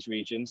flying through these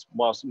regions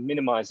whilst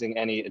minimizing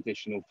any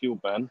additional fuel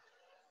burn.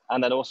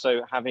 And then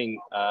also having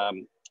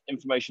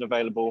information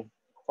available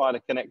via a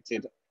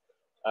connected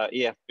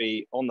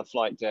EFB on the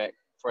flight deck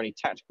for any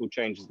tactical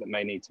changes that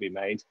may need to be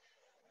made.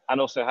 And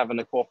also having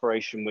a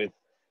cooperation with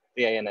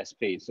the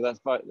ANSP. So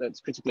that's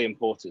critically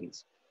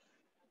important.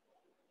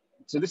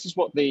 So this is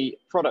what the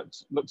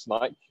product looks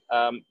like.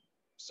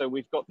 So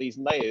we've got these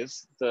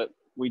layers that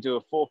we do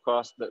a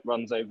forecast that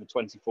runs over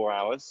 24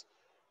 hours.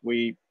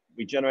 We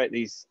generate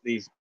this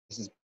is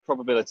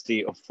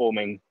probability of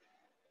forming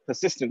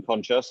persistent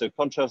contrails, so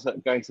contrails that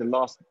are going to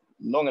last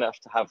long enough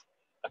to have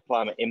a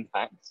climate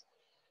impact.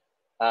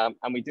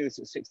 And we do this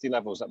at 60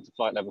 levels up to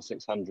flight level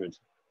 600.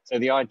 So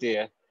the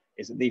idea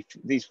is that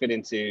these fit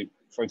into,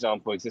 for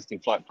example, existing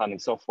flight planning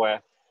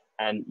software,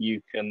 and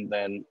you can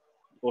then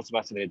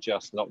automatically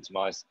adjust and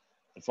optimize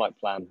the flight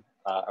plan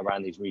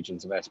around these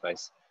regions of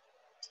airspace.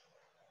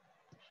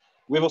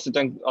 We've also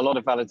done a lot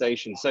of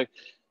validation. So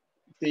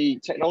the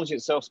technology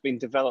itself has been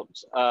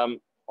developed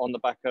on the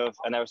back of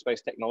an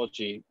Aerospace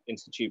Technology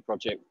Institute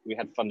project we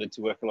had funded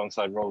to work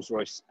alongside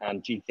Rolls-Royce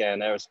and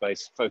GKN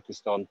Aerospace,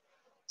 focused on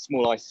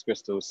small ice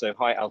crystals, so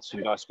high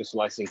altitude ice crystal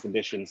icing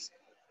conditions.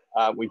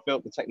 We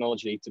built the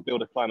technology to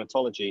build a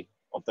climatology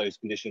of those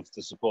conditions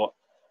to support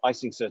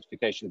icing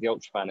certification of the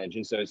UltraFan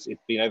engine. So it's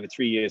been over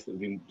 3 years that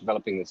we've been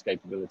developing this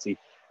capability,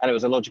 and it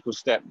was a logical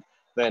step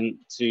then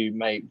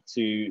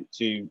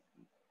to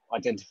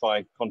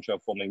identify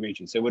contrail forming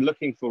regions. So we're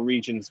looking for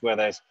regions where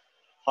there's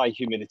high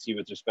humidity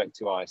with respect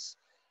to ice.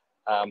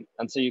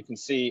 And so you can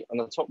see on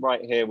the top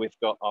right here, we've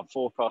got our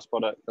forecast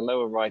product. The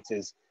lower right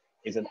is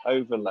an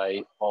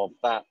overlay of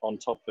that on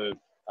top of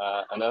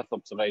an Earth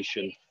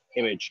observation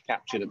image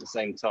captured at the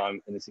same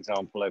time in this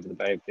example over the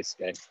Bay of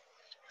Biscay.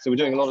 So we're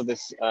doing a lot of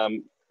this,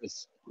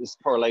 this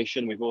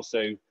correlation. We've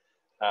also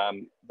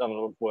done a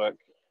lot of work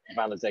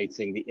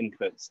validating the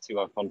inputs to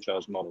our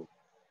contrails model.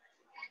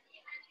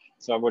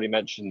 So I've already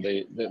mentioned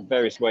the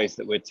various ways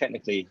that we're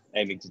technically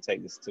aiming to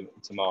take this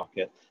to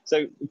market.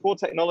 So the core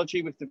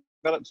technology we've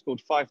developed is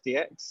called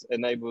 5DX,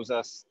 enables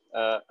us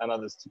and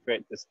others to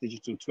create this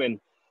digital twin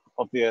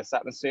of the Earth's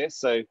atmosphere.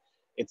 So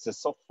it's a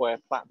software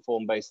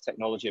platform-based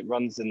technology. It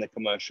runs in the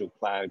commercial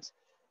cloud,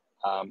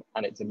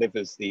 and it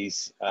delivers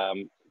these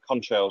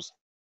contrails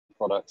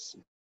products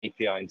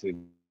API into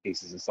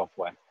pieces of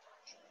software.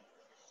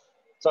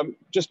 So I'm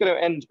just going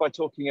to end by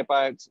talking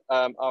about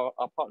our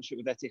partnership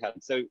with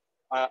Etihad. So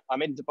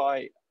I'm in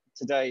Dubai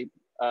today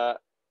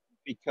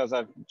because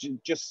I've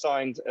just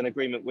signed an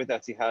agreement with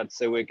Etihad.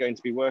 So we're going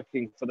to be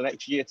working for the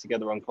next year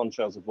together on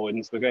contrails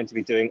avoidance. We're going to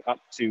be doing up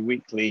to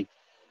weekly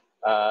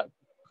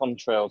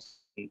contrails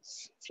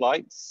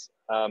flights.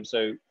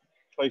 So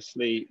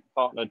closely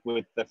partnered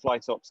with the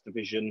flight ops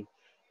division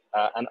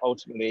and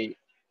ultimately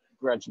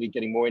gradually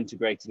getting more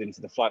integrated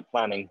into the flight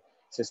planning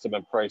system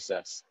and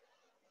process.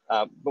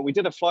 But we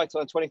did a flight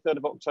on the 23rd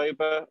of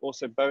October,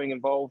 also Boeing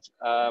involved,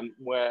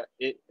 where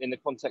in the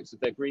context of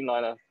their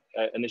Greenliner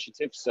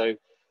initiative. So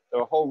there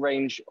are a whole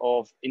range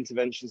of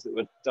interventions that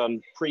were done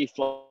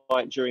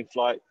pre-flight, during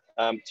flight,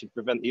 to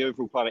prevent the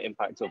overall climate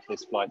impact of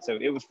this flight. So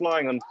it was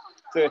flying on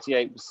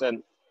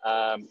 38%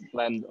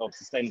 blend of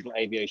sustainable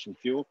aviation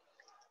fuel.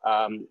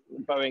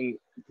 Boeing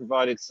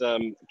provided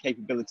some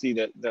capability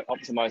that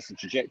optimized the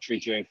trajectory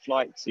during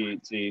flight to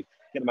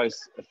get the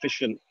most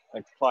efficient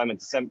climb and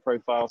descent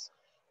profiles.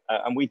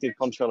 And we did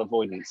contrail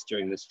avoidance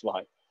during this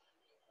flight.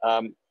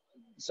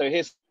 So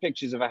here's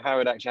pictures of how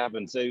it actually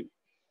happened. So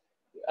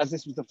as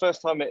this was the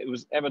first time it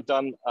was ever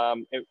done,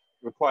 it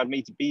required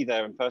me to be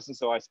there in person.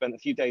 So I spent a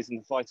few days in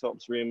the flight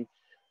ops room,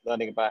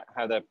 learning about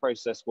how their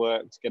process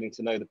worked, getting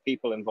to know the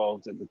people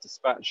involved at the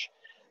dispatch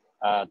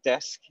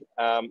desk.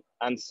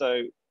 And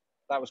so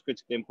that was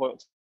critically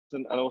important.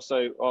 And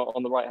also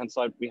on the right-hand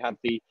side, we had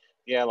the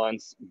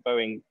airline's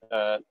Boeing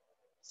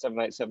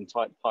 787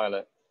 type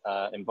pilot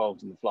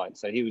involved in the flight.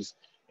 So he was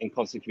in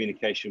constant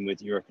communication with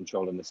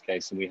Eurocontrol in this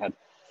case, and we had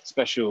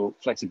special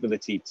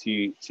flexibility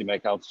to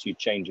make altitude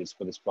changes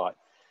for this flight.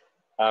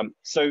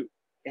 So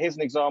here's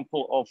an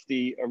example of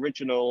the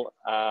original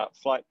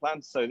flight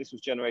plan. So this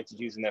was generated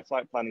using their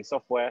flight planning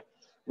software.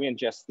 We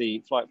ingest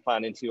the flight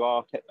plan into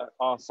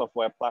our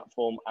software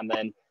platform and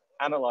then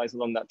analyze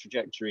along that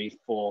trajectory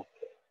for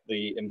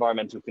the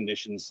environmental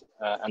conditions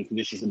and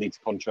conditions that lead to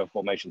contrail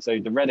formation. So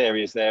the red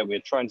areas there, we're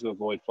trying to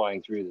avoid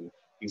flying through them.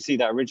 You can see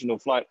that original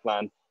flight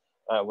plan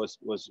was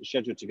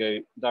scheduled to go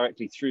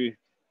directly through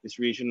this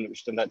region,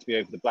 which turned out to be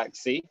over the Black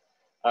Sea.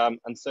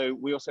 And so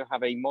we also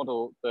have a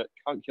model that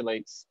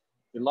calculates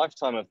the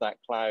lifetime of that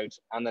cloud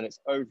and then its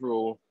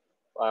overall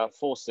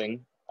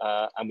forcing,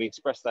 and we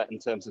express that in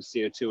terms of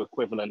CO2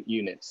 equivalent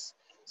units.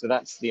 So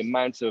that's the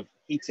amount of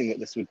heating that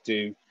this would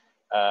do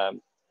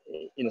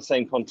in the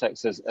same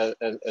context as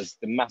the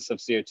mass of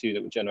CO2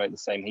 that would generate the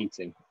same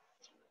heating.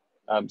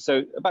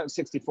 So about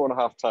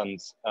 64.5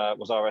 tons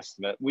was our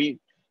estimate. We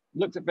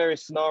looked at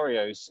various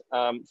scenarios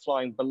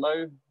flying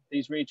below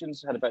these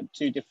regions, had about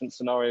 2 different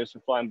scenarios for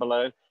flying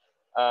below.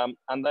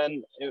 And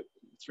then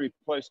through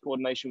close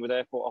coordination with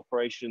airport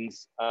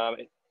operations,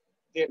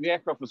 the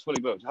aircraft was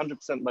fully booked,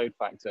 100% load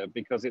factor,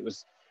 because it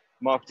was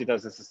marketed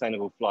as a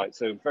sustainable flight.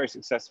 So very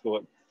successful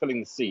at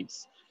filling the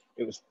seats.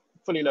 It was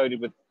fully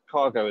loaded with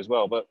cargo as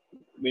well, but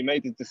we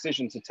made the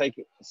decision to take,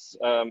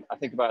 I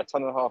think, about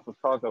 1.5 tons of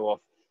cargo off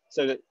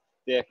so that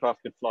the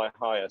aircraft could fly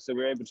higher. So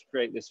we were able to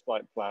create this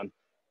flight plan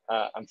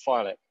and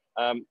file it.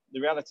 The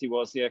reality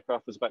was the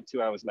aircraft was about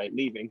 2 hours late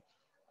leaving.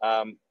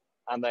 And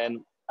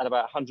then at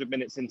about 100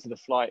 minutes into the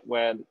flight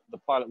where the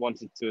pilot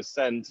wanted to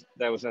ascend,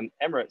 there was an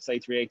Emirates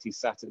A380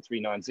 sat at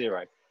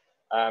 390.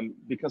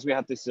 Because we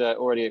had this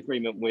already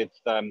agreement with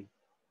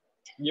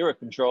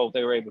Eurocontrol,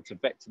 they were able to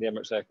vector the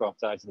Emirates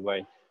aircraft out of the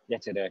way. The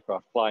Etihad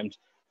aircraft climbed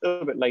a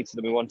little bit later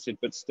than we wanted,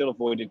 but still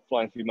avoided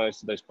flying through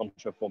most of those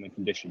contrail forming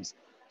conditions.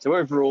 So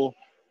overall,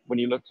 when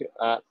you look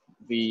at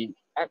the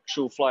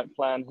actual flight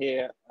plan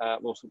here,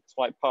 or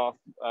flight path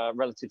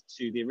relative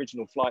to the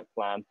original flight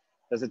plan,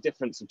 there's a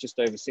difference of just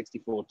over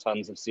 64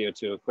 tons of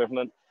CO2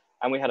 equivalent.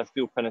 And we had a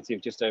fuel penalty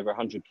of just over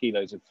 100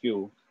 kilos of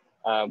fuel,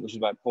 which is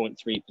about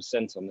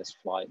 0.3% on this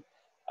flight.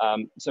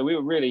 So we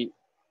were really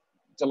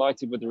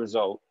delighted with the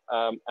result.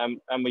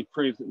 And we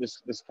proved that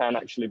this can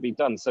actually be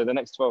done. So the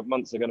next 12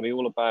 months are going to be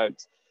all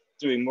about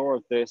doing more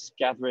of this,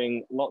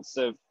 gathering lots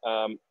of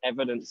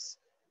evidence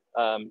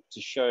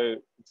to show,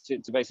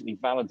 to basically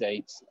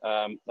validate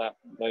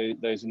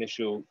those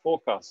initial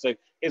forecasts. So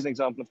here's an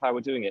example of how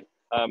we're doing it.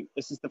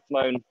 This is the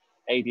flown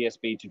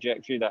ADS-B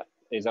trajectory. That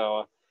is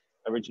our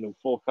original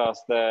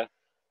forecast there.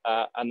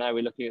 And now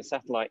we're looking at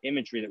satellite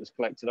imagery that was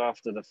collected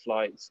after the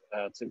flight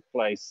took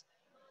place.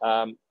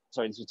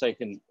 Sorry, this was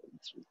taken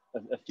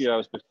a few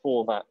hours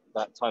before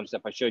that time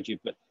step I showed you,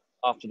 but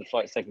after the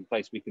flight's taken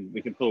place, we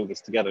can pull all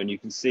this together, and you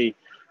can see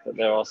that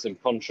there are some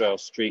contrail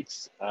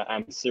streaks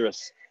and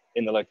cirrus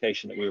in the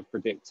location that we were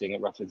predicting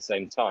at roughly the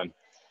same time.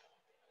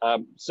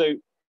 So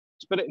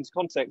to put it into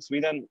context, we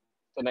then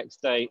the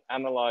next day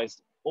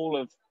analysed all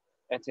of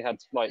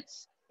Etihad's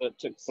flights that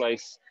took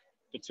place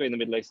between the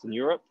Middle East and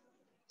Europe.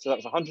 So that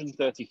was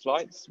 130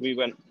 flights. We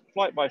went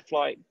flight by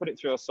flight, put it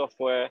through our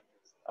software,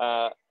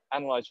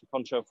 analysed for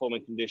contrail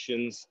forming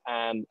conditions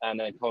and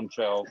then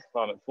contrail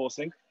climate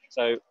forcing.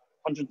 So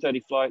 130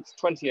 flights,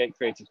 28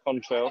 created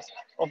contrails.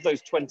 Of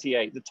those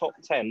 28, the top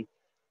 10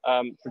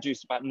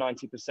 produced about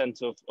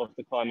 90% of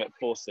the climate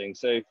forcing.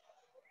 So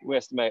we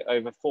estimate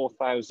over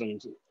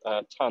 4,000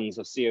 tons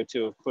of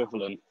CO2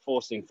 equivalent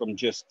forcing from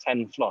just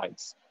 10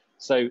 flights.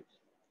 So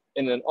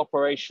in an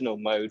operational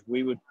mode,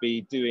 we would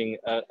be doing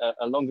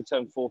a longer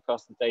term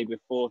forecast the day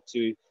before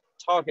to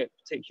target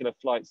particular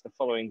flights the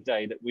following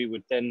day that we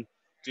would then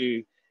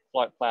do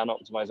flight plan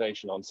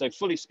optimization on. So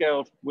fully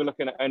scaled, we're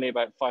looking at only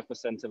about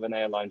 5% of an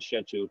airline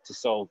schedule to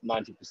solve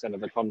 90%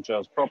 of the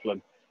contrails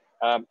problem.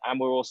 And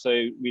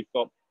we've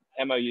got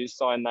MOUs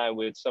signed now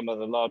with some of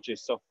the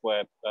largest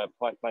software,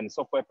 flight planning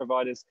software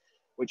providers,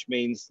 which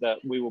means that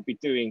we will be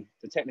doing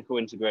the technical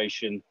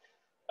integration,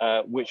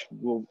 which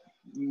will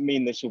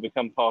mean this will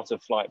become part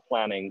of flight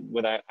planning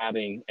without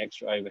adding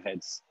extra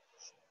overheads.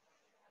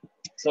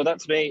 So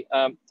that's me.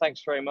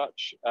 Thanks very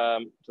much.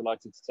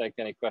 Delighted to take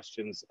any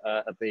questions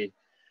at the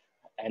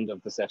end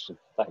of the session.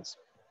 Thanks.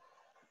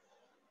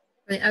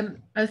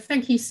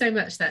 Thank you so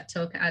much for that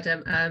talk,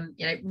 Adam.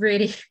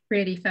 Really,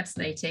 really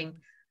fascinating.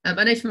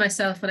 I know for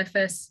myself, when I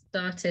first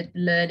started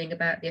learning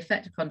about the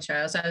effect of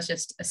contrails, I was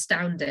just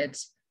astounded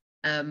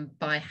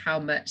by how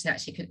much they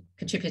actually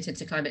contributed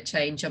to climate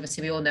change.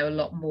 Obviously, we all know a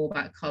lot more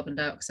about carbon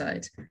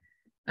dioxide.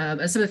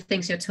 And some of the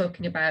things you're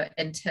talking about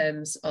in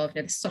terms of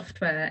the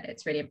software,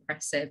 it's really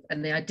impressive.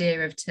 And the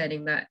idea of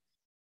turning that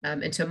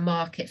into a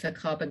market for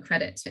carbon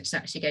credits, which is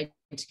actually going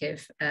to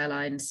give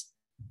airlines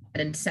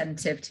an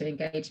incentive to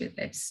engage with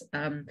this.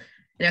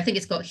 I think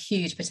it's got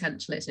huge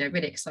potential. It's a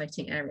really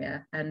exciting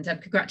area. And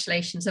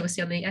congratulations,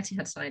 obviously, on the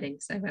Etihad signing.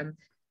 So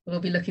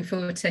we'll be looking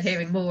forward to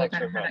hearing more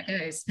about how that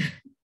goes.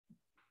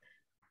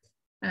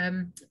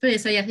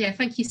 Brilliant. So yeah,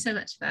 thank you so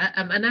much for that.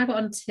 And now we're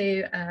on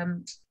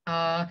to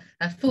our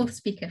fourth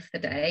speaker for the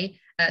day.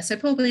 So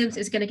Paul Williams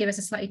is going to give us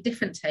a slightly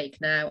different take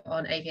now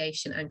on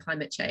aviation and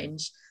climate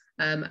change,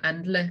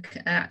 and look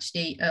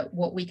actually at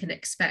what we can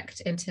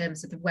expect in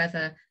terms of the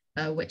weather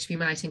which we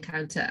might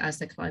encounter as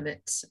the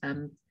climate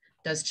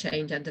does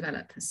change and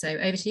develop. So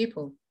over to you,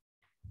 Paul.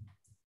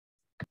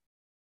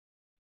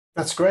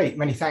 That's great.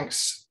 Many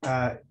thanks,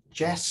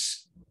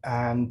 Jess.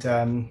 And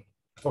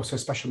also a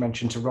special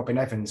mention to Robin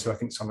Evans, who I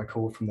think is on the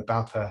call from the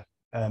BALPA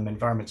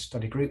Environment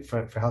Study Group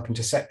for helping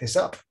to set this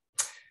up.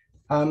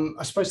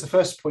 I suppose the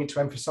first point to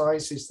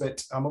emphasize is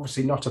that I'm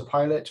obviously not a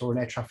pilot or an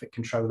air traffic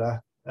controller.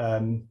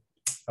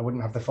 I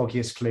wouldn't have the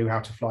foggiest clue how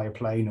to fly a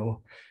plane or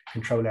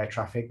control air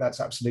traffic. That's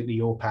absolutely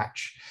your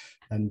patch.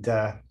 And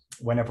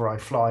whenever I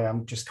fly,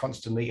 I'm just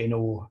constantly in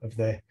awe of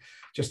the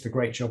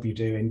great job you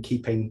do in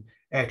keeping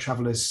air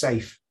travelers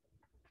safe.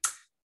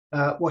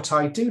 What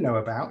I do know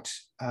about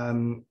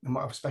and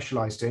what I've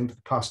specialized in for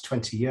the past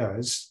 20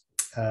 years,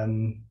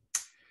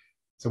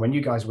 so when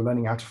you guys were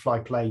learning how to fly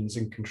planes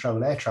and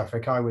control air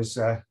traffic, I was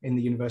in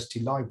the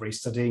university library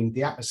studying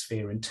the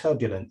atmosphere and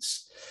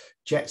turbulence,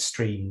 jet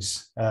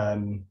streams,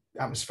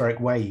 atmospheric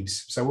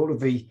waves. So all of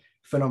the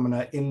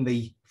phenomena in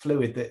the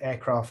fluid that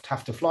aircraft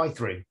have to fly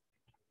through.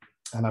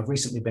 And I've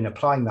recently been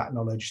applying that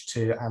knowledge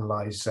to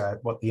analyze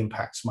what the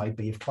impacts might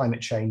be of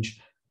climate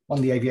change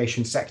on the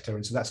aviation sector.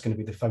 And so that's going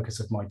to be the focus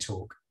of my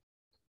talk.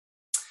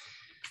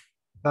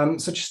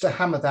 So just to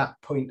hammer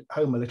that point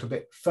home a little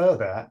bit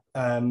further,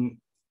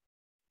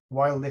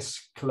 while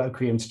this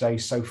colloquium today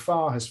so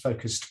far has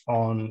focused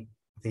on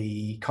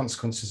the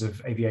consequences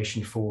of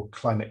aviation for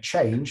climate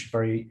change,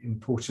 very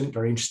important,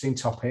 very interesting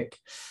topic,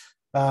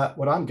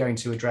 what I'm going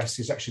to address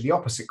is actually the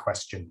opposite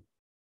question.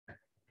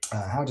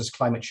 How does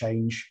climate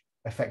change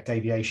affect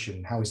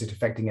aviation? How is it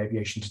affecting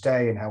aviation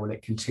today, and how will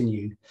it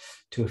continue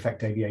to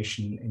affect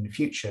aviation in the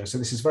future? So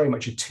this is very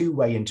much a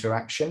two-way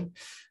interaction,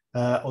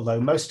 although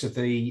most of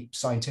the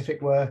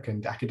scientific work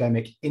and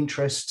academic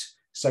interest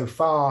so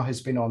far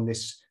has been on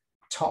this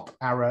top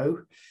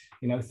arrow,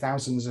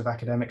 thousands of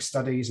academic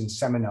studies and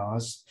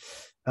seminars.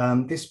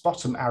 This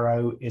bottom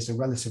arrow is a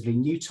relatively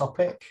new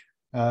topic,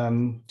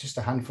 just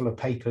a handful of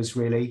papers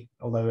really,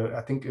 although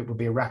I think it will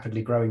be a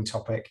rapidly growing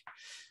topic,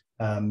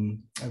 a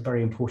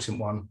very important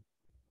one.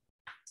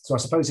 So I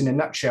suppose in a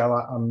nutshell,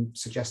 I'm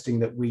suggesting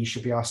that we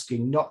should be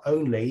asking not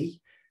only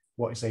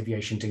what is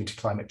aviation doing to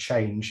climate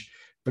change,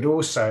 but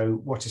also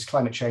what is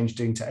climate change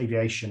doing to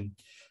aviation?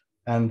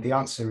 And the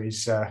answer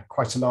is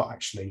quite a lot,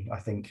 actually, I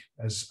think,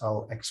 as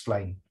I'll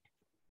explain.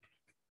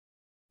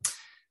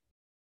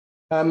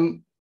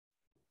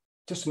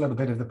 Just another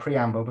bit of the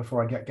preamble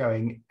before I get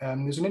going.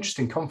 There's an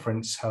interesting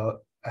conference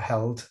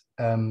held.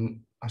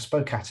 I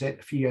spoke at it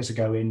a few years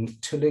ago in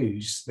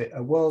Toulouse,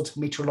 a World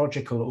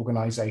Meteorological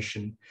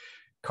Organization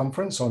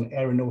conference on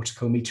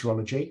aeronautical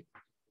meteorology.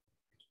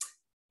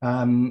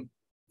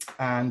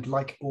 And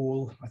like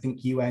all, I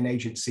think, UN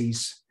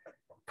agencies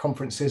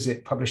conferences,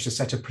 it published a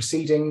set of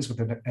proceedings with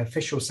an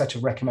official set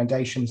of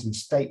recommendations and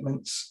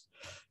statements,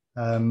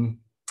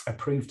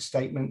 approved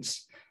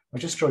statements. I'll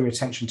just draw your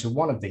attention to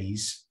one of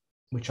these,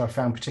 which I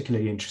found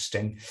particularly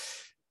interesting.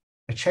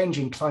 A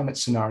changing climate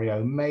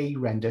scenario may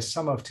render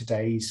some of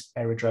today's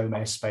aerodrome,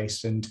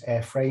 airspace, and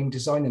airframe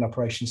design and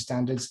operation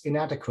standards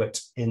inadequate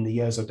in the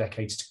years or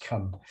decades to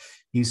come.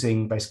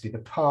 Using basically the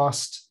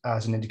past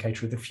as an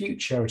indicator of the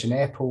future at an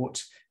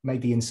airport may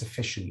be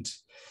insufficient,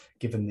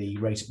 given the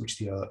rate at which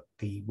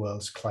the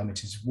world's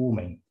climate is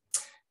warming.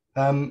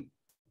 The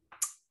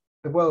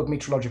World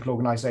Meteorological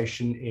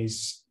Organization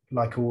is,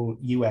 like all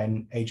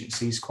UN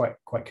agencies, quite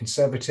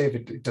conservative.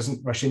 It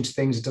doesn't rush into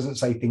things. It doesn't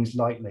say things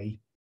lightly.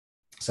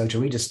 So to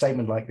read a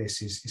statement like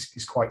this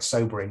is quite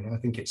sobering. And I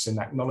think it's an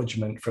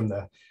acknowledgement from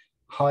the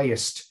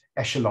highest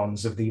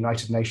echelons of the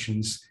United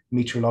Nations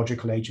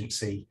Meteorological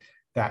Agency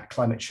that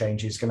climate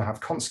change is going to have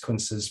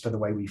consequences for the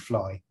way we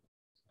fly.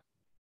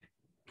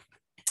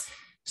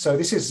 So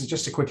this is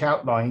just a quick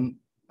outline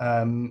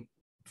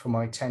for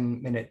my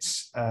 10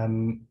 minutes.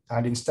 And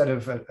instead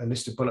of a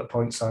list of bullet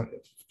points, I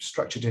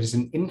structured it as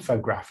an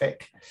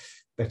infographic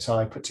that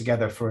I put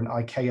together for an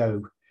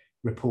ICAO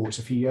report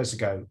a few years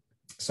ago.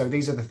 So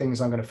these are the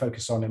things I'm going to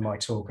focus on in my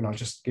talk, and I'll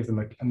just give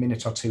them a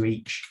minute or two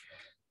each.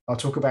 I'll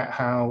talk about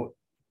how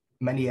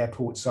many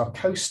airports are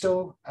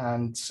coastal,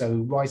 and so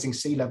rising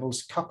sea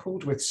levels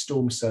coupled with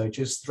storm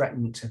surges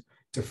threaten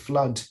to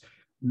flood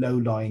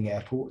low-lying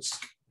airports.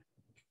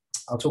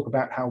 I'll talk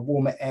about how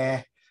warmer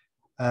air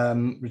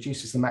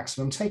reduces the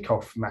maximum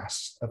takeoff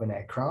mass of an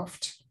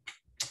aircraft.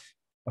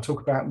 I'll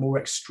talk about more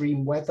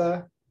extreme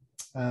weather,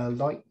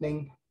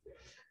 lightning,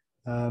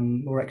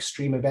 more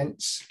extreme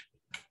events.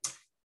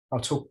 I'll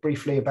talk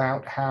briefly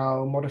about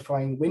how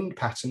modifying wind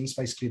patterns,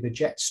 basically the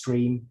jet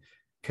stream,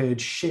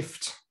 could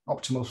shift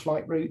optimal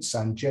flight routes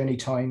and journey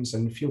times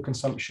and fuel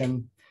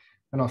consumption.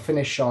 And I'll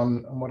finish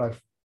on what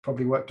I've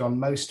probably worked on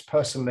most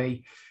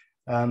personally,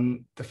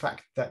 the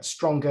fact that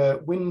stronger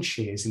wind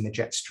shears in the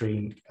jet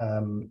stream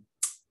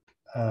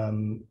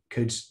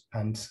could,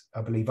 and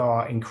I believe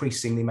are,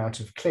 increasing the amount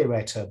of clear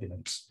air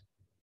turbulence.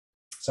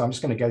 So I'm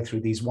just going to go through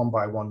these one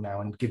by one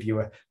now and give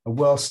you a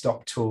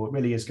well-stopped tour. It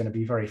really is going to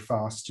be very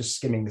fast, just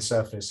skimming the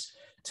surface,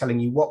 telling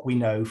you what we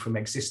know from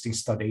existing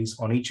studies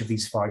on each of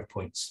these 5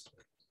 points.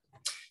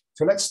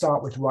 So let's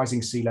start with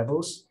rising sea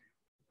levels.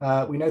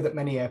 We know that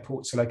many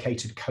airports are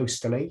located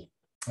coastally,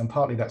 and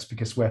partly that's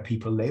because where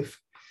people live.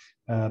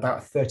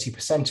 About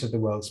 30% of the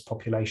world's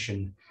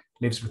population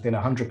lives within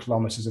 100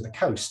 kilometers of the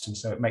coast, and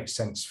so it makes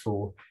sense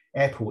for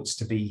airports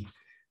to be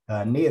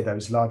near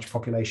those large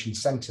population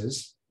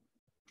centers.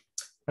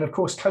 And of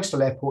course,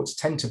 coastal airports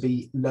tend to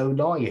be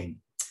low-lying,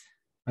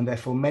 and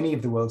therefore many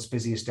of the world's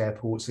busiest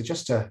airports are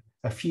just a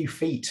few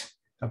feet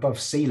above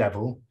sea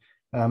level.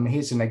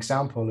 Here's an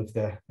example of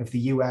the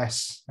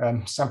US,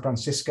 San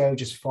Francisco,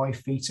 just 5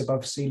 feet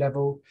above sea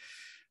level.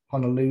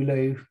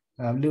 Honolulu,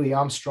 Louis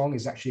Armstrong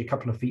is actually a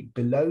couple of feet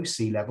below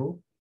sea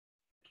level,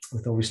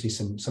 with obviously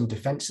some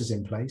defenses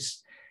in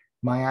place.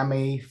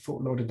 Miami,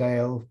 Fort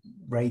Lauderdale,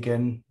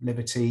 Reagan,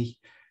 Liberty,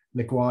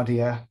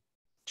 LaGuardia,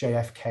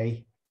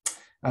 JFK.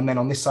 And then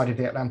on this side of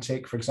the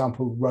Atlantic, for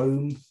example,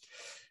 Rome,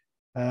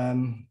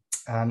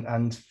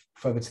 and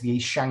further to the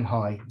east,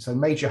 Shanghai. So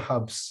major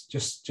hubs,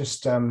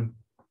 just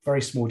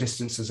very small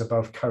distances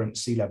above current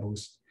sea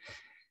levels.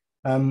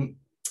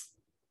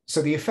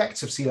 So the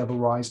effects of sea level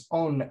rise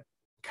on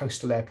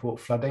coastal airport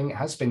flooding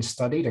has been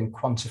studied and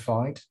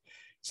quantified.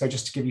 So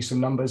just to give you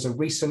some numbers, a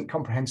recent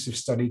comprehensive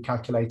study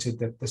calculated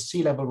that the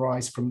sea level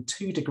rise from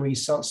 2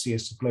 degrees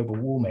Celsius of global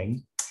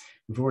warming,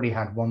 we've already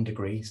had 1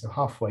 degree, so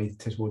halfway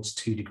towards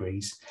 2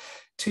 degrees.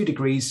 2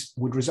 degrees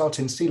would result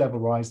in sea level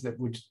rise that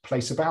would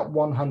place about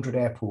 100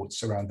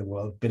 airports around the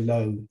world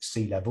below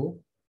sea level.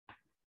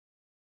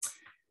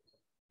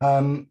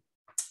 And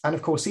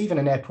of course, even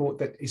an airport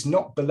that is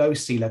not below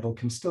sea level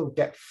can still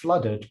get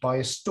flooded by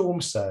a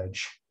storm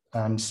surge,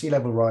 and sea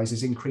level rise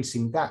is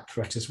increasing that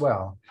threat as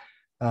well.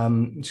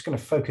 I'm just going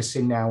to focus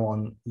in now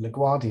on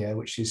LaGuardia,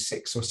 which is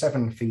 6 or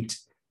 7 feet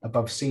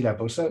above sea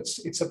level. So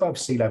it's above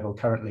sea level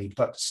currently,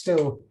 but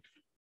still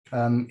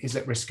is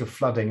at risk of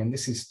flooding. And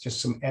this is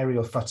just some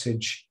aerial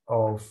footage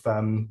of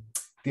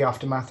the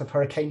aftermath of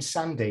Hurricane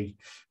Sandy.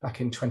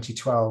 Back in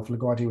 2012,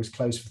 LaGuardia was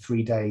closed for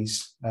 3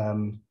 days.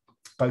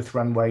 Both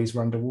runways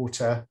were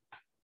underwater,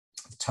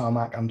 the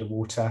tarmac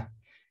underwater,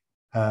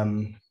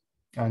 and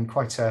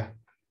quite a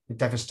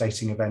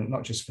devastating event,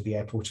 not just for the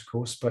airport, of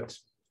course, but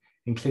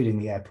including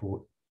the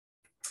airport.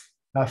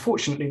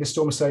 Fortunately, the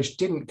storm surge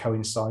didn't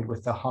coincide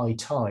with the high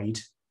tide,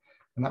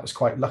 and that was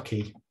quite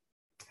lucky.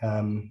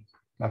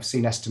 I've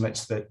seen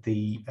estimates that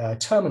the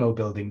terminal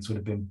buildings would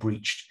have been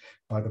breached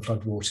by the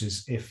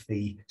floodwaters if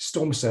the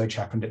storm surge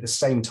happened at the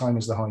same time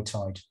as the high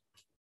tide.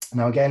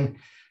 Now, again,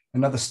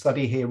 another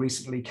study here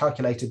recently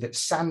calculated that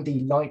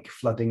Sandy-like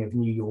flooding of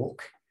New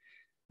York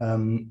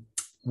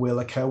will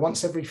occur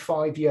once every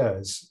 5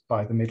 years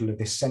by the middle of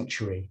this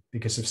century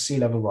because of sea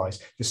level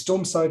rise. The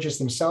storm surges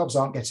themselves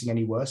aren't getting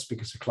any worse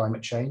because of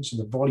climate change, so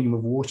the volume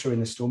of water in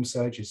the storm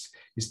surge is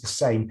the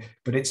same,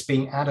 but it's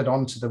being added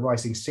on to the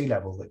rising sea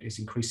level that is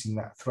increasing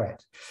that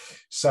threat.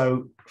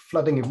 So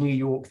flooding of New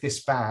York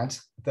this bad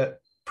that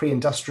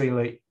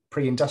pre-industrially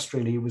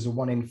was a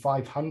 1 in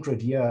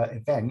 500 year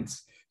event,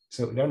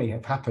 so it would only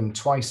have happened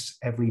twice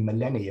every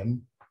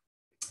millennium,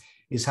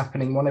 is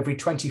happening 1 every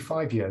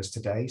 25 years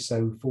today,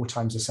 so 4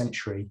 times a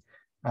century.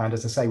 And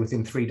as I say,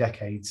 within 3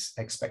 decades,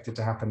 expected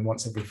to happen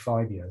once every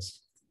 5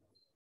 years.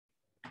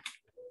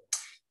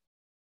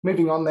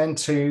 Moving on then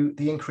to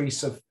the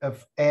increase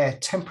of air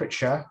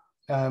temperature.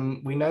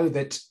 We know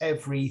that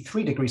every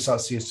 3 degrees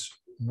Celsius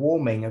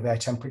warming of air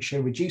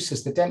temperature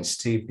reduces the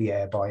density of the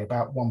air by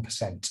about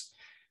 1%.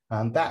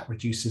 And that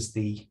reduces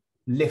the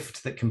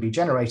lift that can be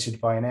generated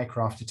by an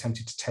aircraft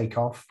attempting to take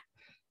off.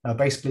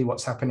 Basically,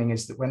 what's happening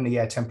is that when the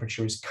air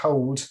temperature is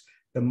cold,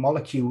 the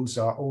molecules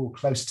are all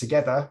close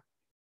together.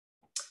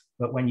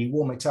 But when you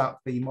warm it up,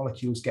 the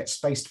molecules get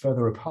spaced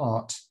further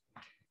apart.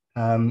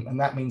 And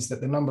that means that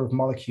the number of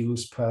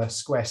molecules per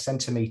square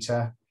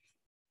centimeter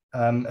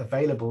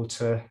available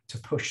to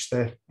push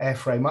the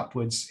airframe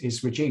upwards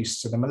is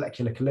reduced. So the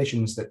molecular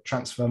collisions that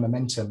transfer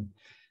momentum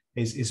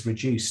is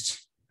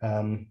reduced.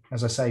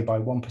 As I say, by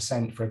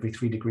 1% for every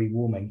 3 degree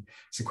warming.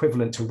 It's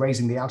equivalent to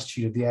raising the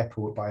altitude of the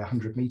airport by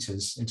 100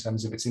 meters in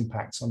terms of its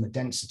impacts on the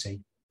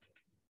density.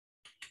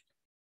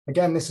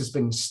 Again, this has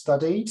been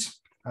studied.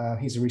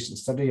 Here's a recent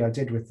study I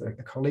did with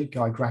a colleague,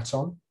 Guy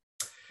Gratton.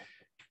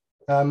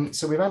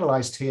 So we've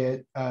analysed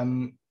here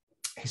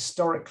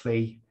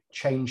historically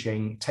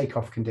changing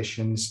takeoff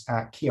conditions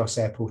at Chios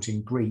Airport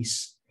in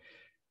Greece.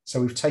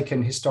 So we've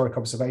taken historic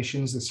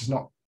observations. This is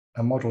not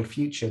a model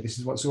future. This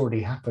is what's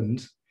already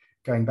happened.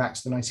 Going back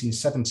to the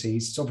 1970s,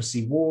 it's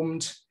obviously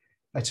warmed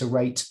at a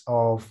rate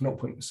of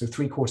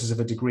 0.75 of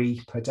a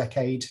degree per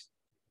decade.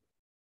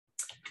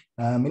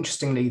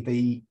 Interestingly,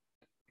 the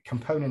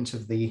component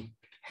of the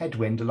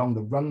headwind along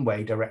the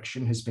runway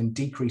direction has been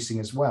decreasing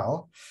as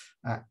well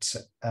at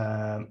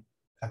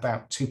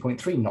about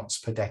 2.3 knots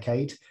per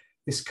decade.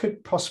 This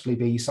could possibly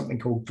be something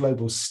called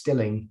global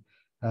stilling,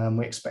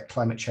 We expect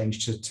climate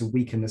change to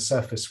weaken the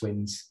surface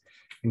winds.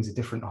 Things are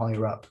different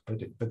higher up,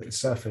 but at the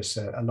surface,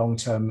 a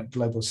long-term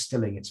global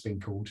stilling, it's been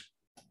called.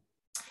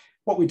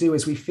 What we do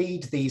is we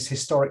feed these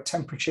historic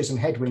temperatures and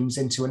headwinds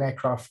into an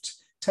aircraft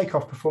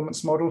takeoff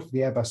performance model for the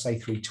Airbus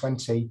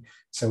A320.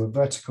 So a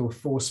vertical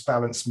force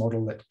balance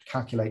model that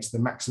calculates the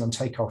maximum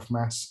takeoff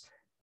mass,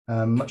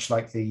 much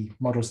like the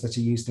models that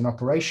are used in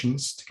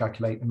operations to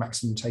calculate the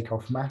maximum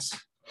takeoff mass.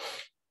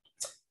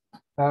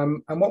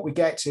 And what we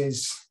get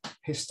is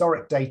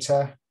historic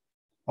data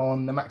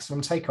on the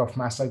maximum takeoff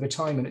mass over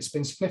time, and it's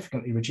been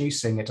significantly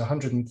reducing at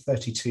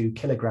 132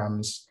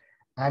 kilograms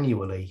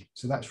annually.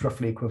 So that's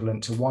roughly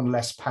equivalent to one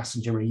less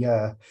passenger a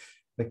year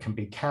that can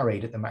be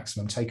carried at the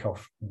maximum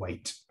takeoff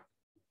weight.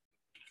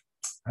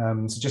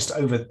 So just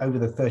over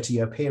the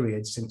 30-year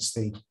period since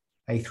the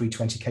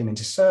A320 came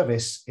into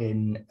service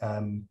in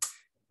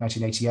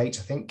 1988,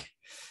 I think,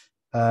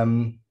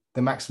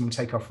 the maximum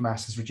takeoff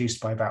mass is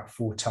reduced by about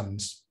 4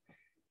 tons.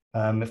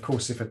 Of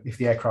course, if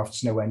the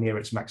aircraft's nowhere near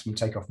its maximum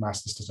takeoff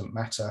mass, this doesn't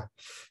matter,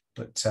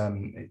 but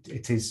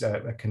it is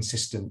a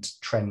consistent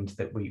trend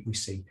that we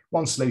see.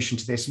 One solution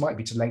to this might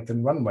be to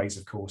lengthen runways,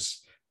 of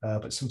course,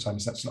 but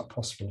sometimes that's not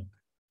possible.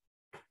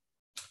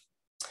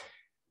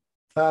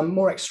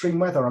 More extreme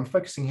weather, I'm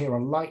focusing here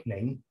on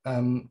lightning.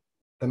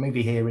 The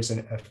movie here is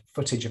a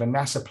footage of a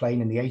NASA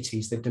plane in the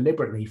 80s that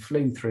deliberately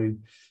flew through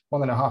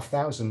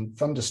 1,500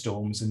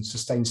 thunderstorms and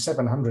sustained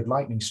 700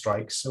 lightning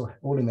strikes, so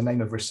all in the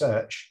name of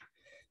research.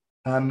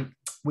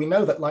 We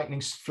know that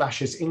lightning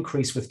flashes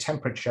increase with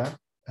temperature.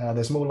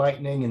 There's more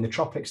lightning in the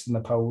tropics than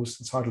the poles.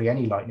 There's hardly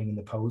any lightning in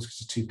the poles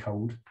because it's too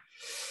cold.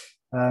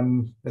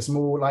 There's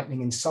more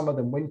lightning in summer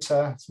than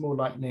winter. There's more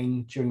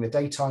lightning during the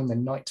daytime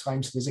than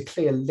nighttime. So there's a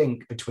clear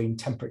link between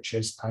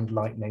temperatures and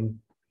lightning.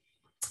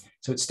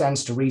 So it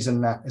stands to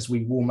reason that as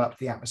we warm up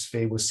the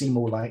atmosphere, we'll see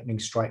more lightning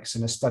strikes.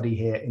 And a study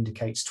here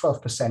indicates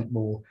 12%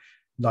 more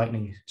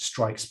lightning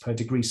strikes per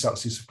degree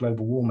Celsius of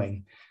global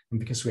warming. And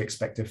because we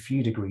expect a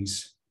few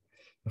degrees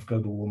of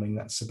global warming,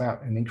 that's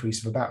about an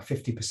increase of about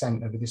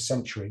 50% over this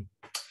century.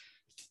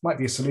 Might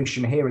be a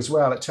solution here as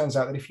well. It turns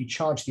out that if you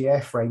charge the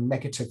airframe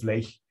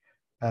negatively,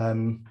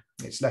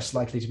 it's less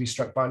likely to be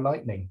struck by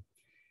lightning,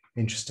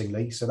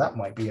 interestingly. So that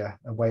might be a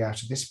way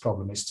out of this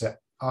problem, is to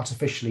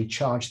artificially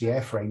charge the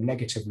airframe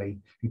negatively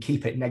and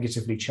keep it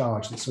negatively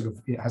charged.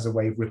 It has a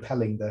way of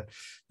repelling the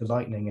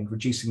lightning and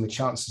reducing the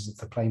chances of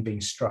the plane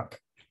being struck.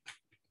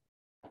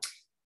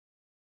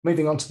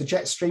 Moving on to the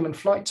jet stream and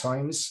flight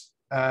times.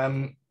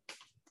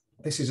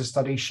 This is a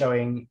study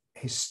showing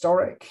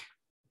historic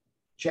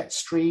jet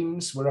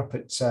streams. We're up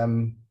at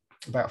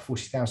about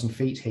 40,000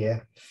 feet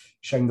here,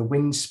 showing the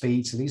wind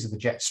speed. So these are the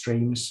jet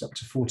streams, up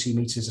to 40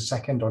 meters a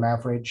second on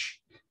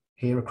average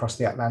here across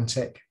the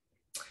Atlantic.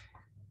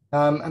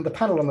 And the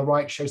panel on the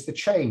right shows the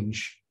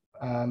change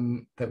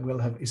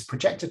that is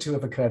projected to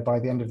have occurred by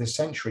the end of this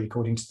century,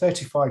 according to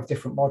 35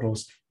 different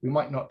models. We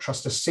might not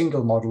trust a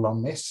single model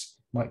on this,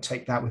 might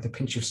take that with a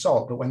pinch of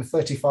salt, but when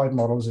 35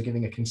 models are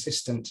giving a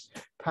consistent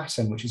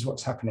pattern, which is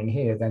what's happening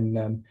here,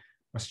 then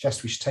I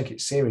suggest we should take it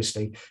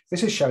seriously.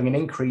 This is showing an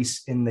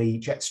increase in the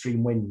jet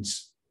stream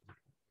winds.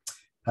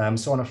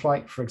 So on a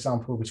flight, for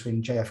example,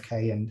 between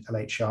JFK and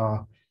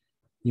LHR,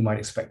 you might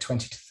expect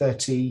 20 to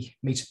 30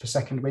 meter per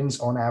second winds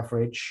on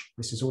average.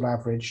 This is all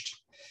averaged,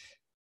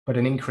 but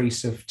an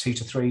increase of 2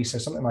 to 3, so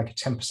something like a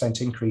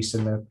 10% increase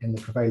in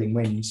the prevailing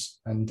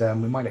winds. And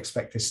we might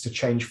expect this to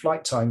change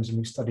flight times, and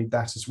we've studied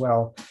that as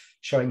well,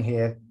 showing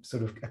here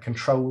sort of a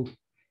control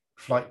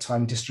flight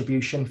time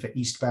distribution for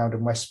eastbound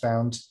and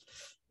westbound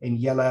in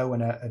yellow,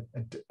 and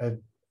a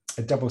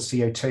double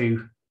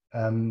CO2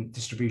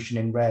 distribution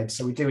in red.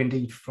 So we do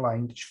indeed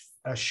find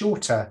a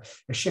shift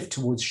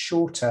towards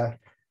shorter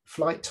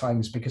flight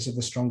times because of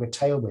the stronger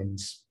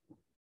tailwinds.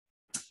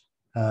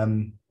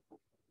 The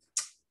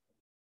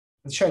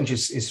change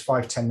is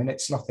 5-10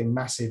 minutes, nothing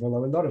massive,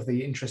 although a lot of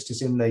the interest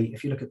is in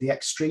if you look at the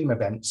extreme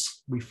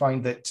events, we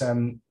find that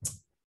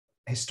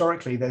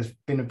historically there's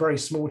been a very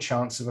small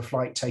chance of a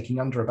flight taking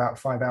under about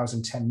 5 hours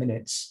and 10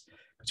 minutes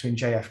between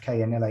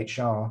JFK and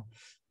LHR.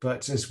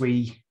 But as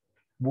we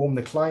warm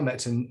the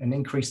climate and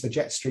increase the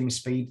jet stream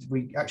speed,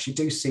 we actually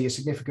do see a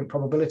significant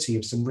probability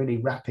of some really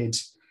rapid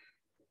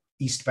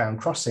eastbound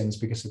crossings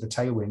because of the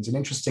tailwinds. And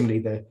interestingly,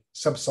 the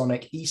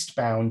subsonic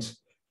eastbound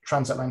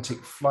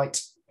transatlantic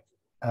flight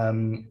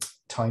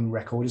time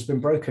record has been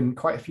broken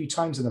quite a few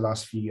times in the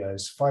last few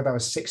years. 5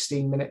 hours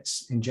 16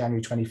 minutes in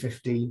January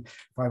 2015,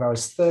 5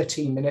 hours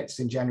 13 minutes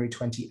in January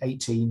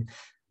 2018,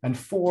 and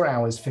 4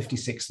 hours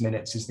 56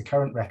 minutes is the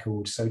current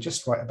record. So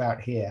just right about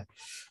here.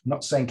 I'm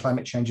not saying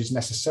climate change has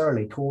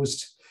necessarily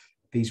caused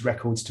these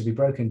records to be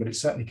broken, but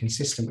it's certainly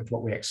consistent with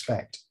what we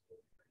expect.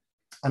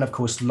 And of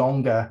course,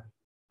 longer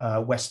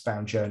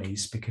westbound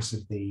journeys because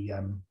of the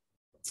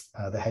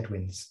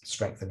headwinds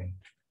strengthening.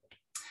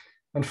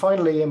 And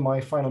finally, in my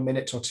final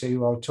minute or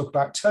two, I'll talk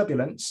about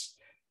turbulence.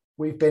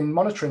 We've been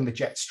monitoring the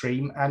jet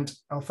stream, and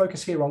I'll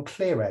focus here on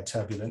clear air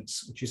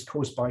turbulence, which is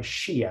caused by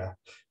shear,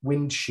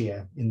 wind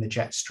shear in the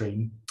jet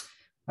stream.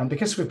 And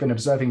because we've been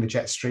observing the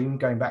jet stream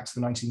going back to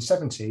the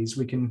 1970s,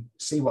 we can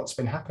see what's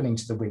been happening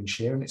to the wind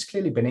shear, and it's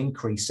clearly been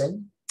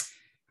increasing.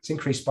 It's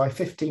increased by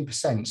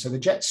 15%. So the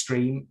jet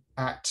stream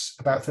at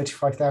about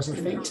 35,000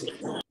 feet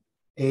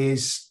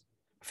is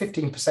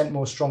 15%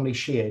 more strongly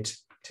sheared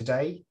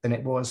today than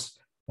it was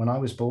when I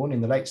was born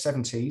in the late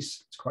 70s.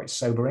 It's quite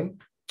sobering.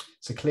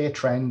 It's a clear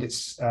trend.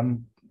 It's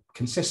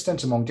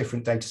consistent among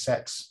different data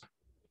sets.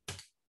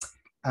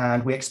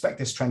 And we expect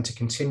this trend to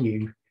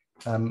continue,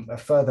 a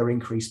further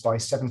increase by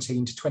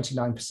 17 to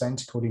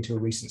 29%, according to a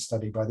recent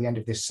study, by the end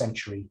of this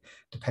century,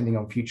 depending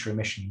on future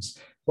emissions.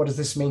 What does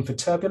this mean for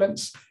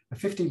turbulence? A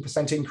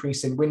 15%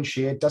 increase in wind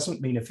shear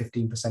doesn't mean a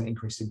 15%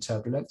 increase in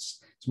turbulence.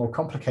 It's more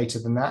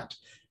complicated than that.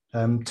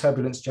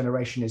 Turbulence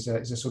generation is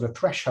a sort of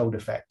threshold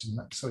effect, and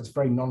so it's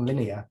very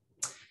non-linear.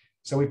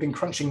 So we've been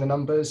crunching the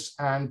numbers,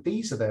 and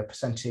these are the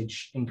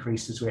percentage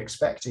increases we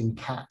expect in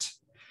CAT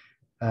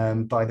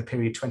by the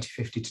period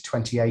 2050 to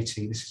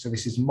 2080. This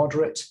is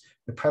moderate,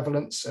 the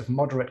prevalence of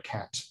moderate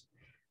CAT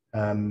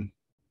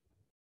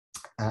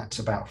at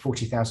about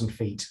 40,000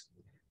 feet.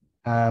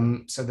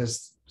 So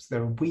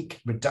there are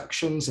weak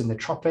reductions in the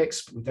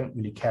tropics, but we don't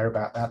really care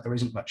about that. There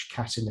isn't much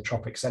CAT in the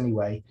tropics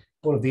anyway.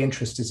 All of the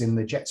interest is in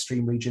the jet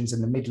stream regions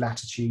in the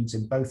mid-latitudes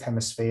in both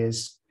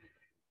hemispheres.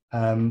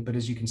 But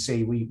as you can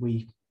see,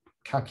 we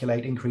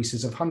calculate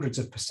increases of hundreds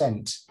of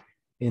 %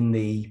 in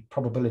the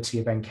probability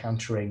of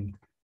encountering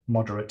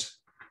moderate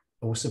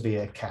or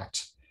severe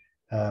CAT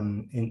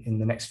in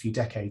the next few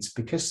decades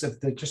because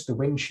of just the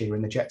wind shear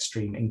in the jet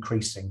stream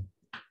increasing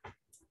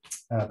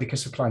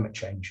because of climate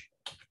change.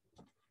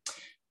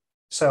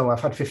 So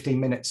I've had 15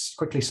 minutes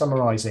quickly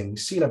summarizing: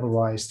 sea level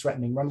rise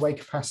threatening runway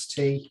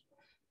capacity,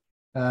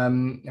 a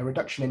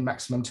reduction in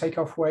maximum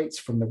takeoff weights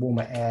from the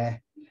warmer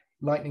air,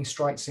 lightning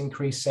strikes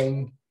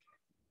increasing,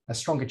 a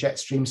stronger jet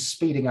stream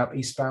speeding up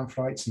eastbound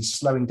flights and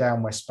slowing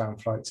down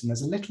westbound flights. And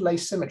there's a little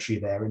asymmetry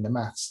there in the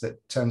maths that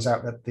turns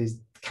out that the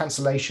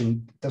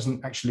cancellation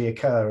doesn't actually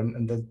occur,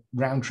 and the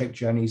round trip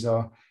journeys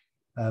are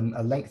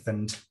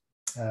lengthened.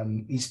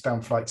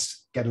 Eastbound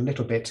flights get a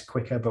little bit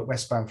quicker, but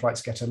westbound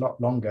flights get a lot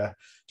longer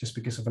just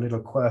because of a little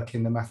quirk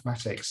in the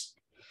mathematics.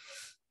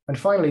 And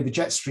finally, the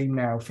jet stream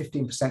now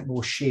 15%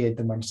 more sheared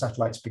than when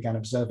satellites began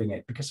observing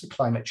it because of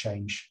climate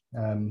change,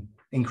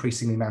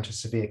 increasing the amount of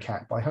severe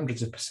CAT by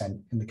hundreds of %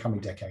 in the coming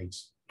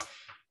decades.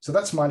 So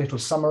that's my little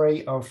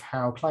summary of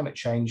how climate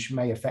change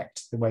may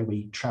affect the way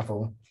we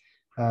travel.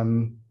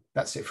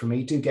 That's it from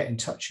me. Do get in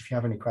touch if you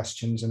have any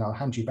questions, and I'll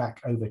hand you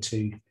back over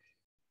to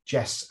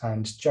Jess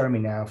and Jeremy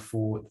now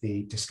for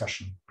the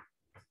discussion.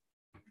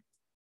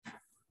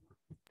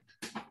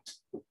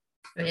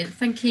 Brilliant.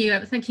 Thank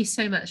you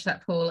so much for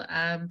that, Paul.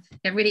 A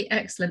really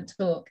excellent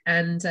talk,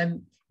 and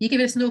you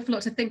give us an awful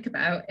lot to think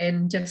about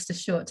in just a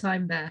short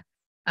time there.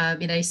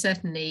 You know,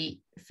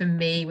 certainly for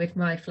me, with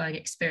my flying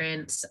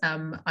experience,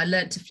 I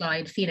learned to fly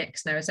in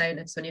Phoenix,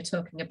 Arizona. So when you're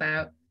talking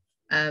about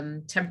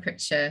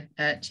temperature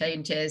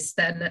changes,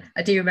 then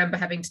I do remember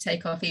having to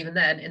take off even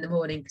then in the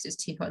morning because it's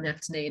too hot in the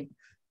afternoon.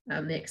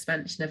 The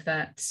expansion of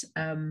that.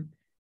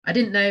 I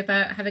didn't know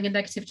about having a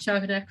negative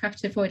charge on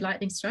aircraft to avoid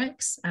lightning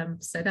strikes.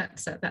 So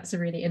that's a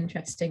really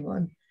interesting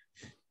one.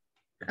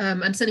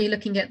 And certainly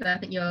looking at I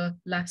think your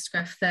last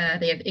graph there,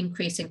 the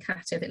increase in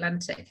CAT of the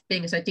Atlantic,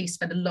 being as I do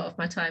spend a lot of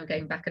my time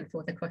going back and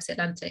forth across the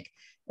Atlantic,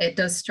 it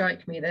does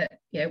strike me that,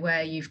 you know,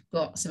 where you've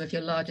got some of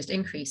your largest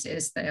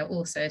increases, they are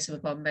also some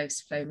of our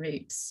most flown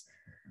routes.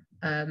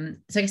 So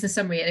I guess in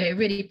summary, it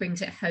really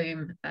brings it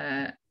home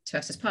to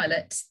us as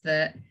pilots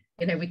that,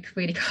 you know, we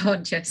really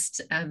can't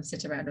just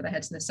sit around with our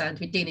heads in the sand.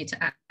 We do need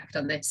to act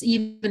on this,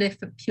 even if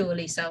for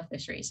purely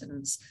selfish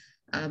reasons,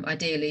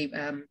 ideally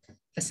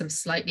for some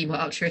slightly more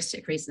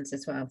altruistic reasons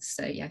as well.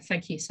 So yeah,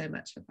 thank you so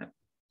much for that.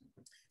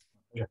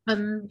 Yeah.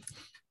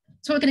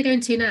 So what we're going to go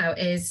into now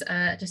is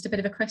just a bit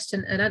of a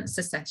question and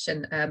answer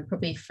session,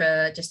 probably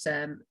for just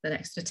the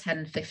next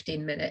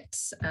 10-15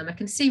 minutes. I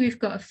can see we've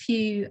got a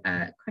few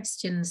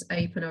questions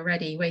open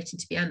already waiting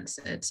to be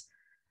answered.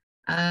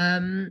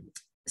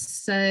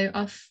 So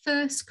our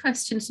first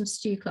question is from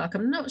Stu Clark.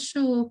 I'm not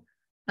sure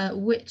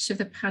which of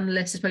the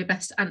panelists is probably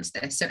best to answer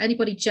this. So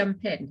anybody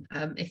jump in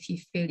if you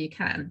feel you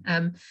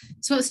can.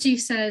 So what Stu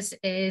says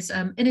is,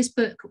 in his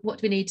book, What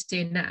Do We Need to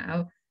Do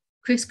Now?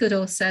 Chris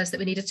Goodall says that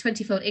we need a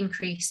 20-fold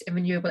increase in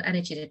renewable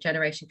energy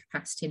generation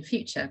capacity in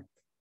future.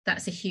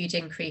 That's a huge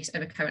increase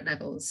over current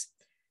levels.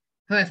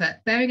 However,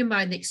 bearing in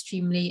mind the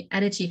extremely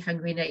energy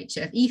hungry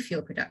nature of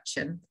e-fuel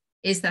production,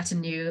 is that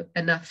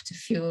enough to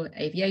fuel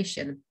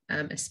aviation,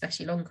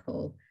 especially long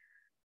haul?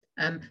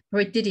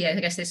 Probably Didier, I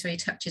guess this really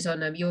touches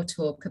on your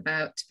talk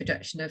about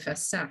production of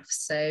SAF.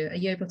 So are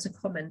you able to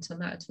comment on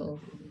that at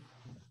all?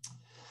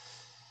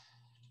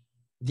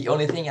 The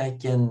only thing I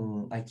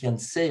can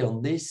say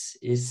on this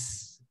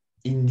is,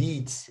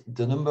 indeed,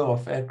 the number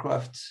of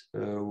aircraft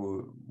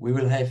we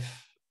will have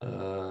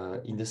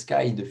in the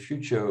sky in the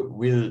future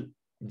will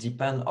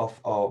depend on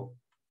our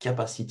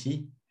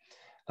capacity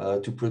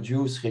to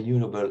produce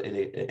renewable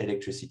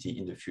electricity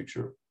in the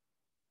future,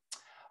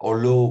 or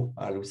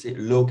I would say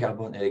low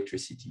carbon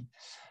electricity.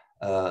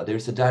 there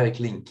is a direct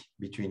link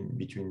between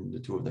the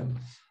two of them.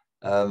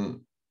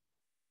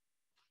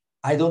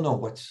 I don't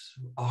know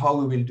how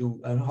we will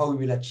do and how we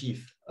will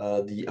achieve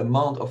the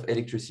amount of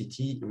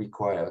electricity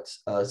required.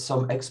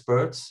 Some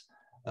experts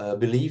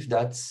believe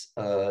that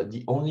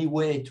the only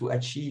way to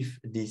achieve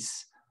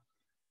this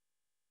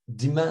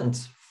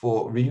demand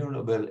for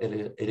renewable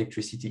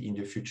electricity in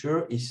the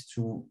future is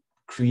to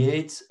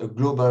create a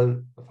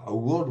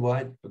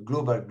worldwide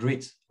global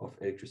grid of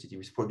electricity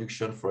with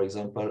production, for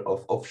example,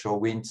 of offshore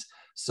wind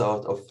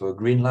south of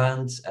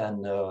Greenland,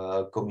 and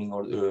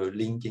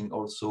linking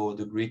also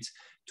the grid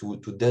to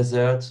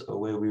deserts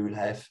where we will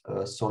have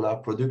solar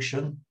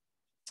production.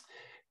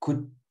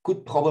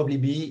 Could probably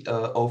be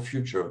our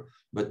future,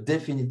 but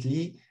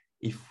definitely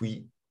if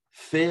we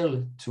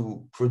fail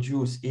to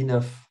produce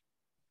enough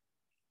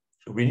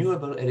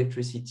renewable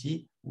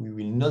electricity, we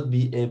will not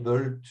be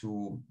able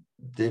to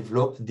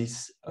develop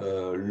this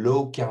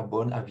low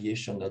carbon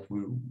aviation that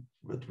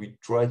we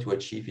try to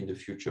achieve in the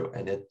future,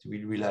 and that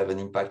will have an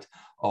impact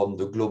on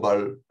the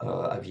global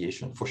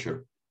aviation for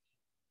sure.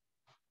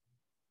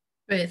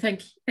 Brilliant.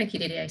 Thank you,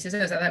 Didier. So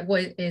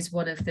that is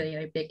one of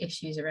the big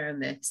issues around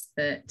this,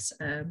 that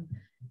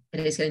it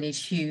is going to need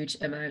huge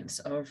amounts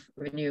of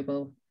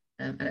renewable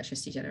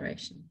electricity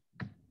generation.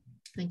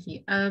 Thank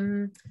you.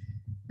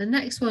 The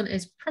next one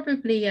is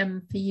probably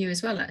for you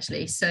as well,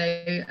 actually. So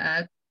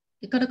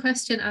we've got a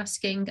question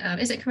asking,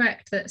 is it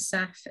correct that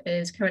SAF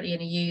is currently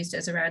only used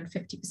as around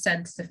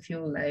 50% of the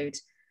fuel load,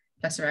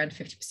 plus around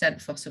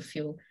 50% fossil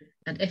fuel?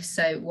 And if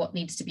so, what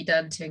needs to be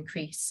done to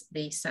increase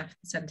the SAF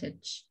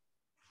percentage?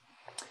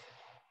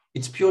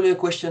 It's purely a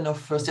question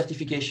of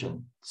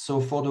certification. So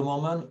for the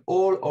moment,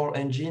 all our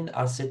engines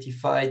are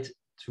certified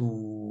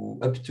to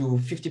up to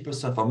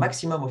 50%, or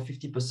maximum of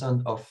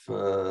 50%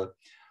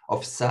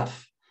 of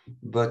SAF.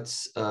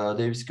 But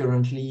there is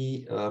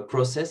currently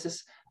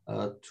processes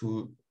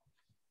to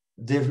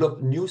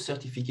develop new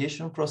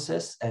certification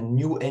process and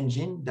new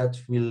engine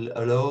that will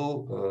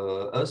allow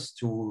us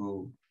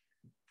to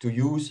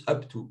use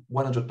up to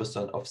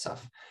 100% of SAF.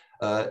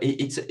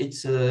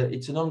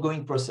 It's an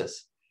ongoing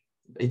process.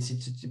 It's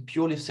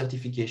purely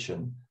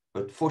certification,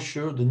 but for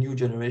sure the new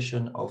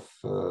generation of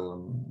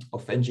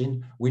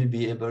engine will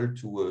be able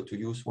to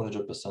use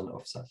 100%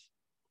 of SAF.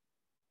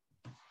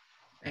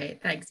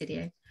 Great, thanks,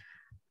 Didier.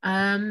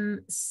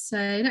 So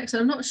next,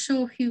 I'm not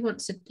sure who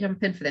wants to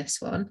jump in for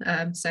this one.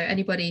 So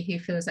anybody who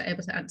feels they're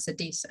able to answer,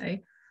 do so.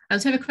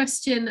 So I have a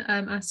question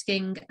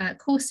asking,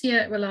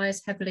 CORSIA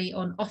relies heavily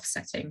on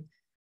offsetting.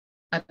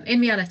 In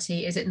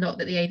reality, is it not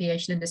that the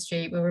aviation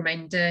industry will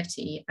remain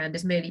dirty and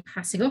is merely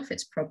passing off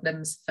its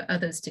problems for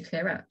others to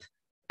clear up?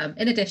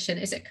 In addition,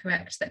 is it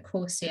correct that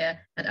CORSIA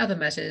and other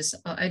measures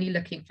are only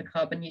looking for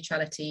carbon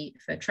neutrality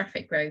for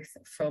traffic growth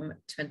from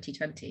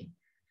 2020?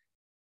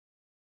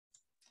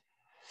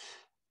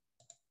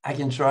 I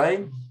can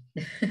try.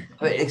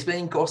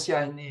 Explaining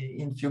CORSIA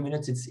in a few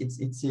minutes,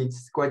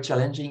 it's quite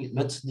challenging,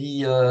 but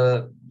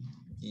the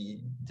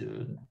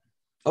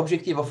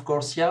objective of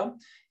CORSIA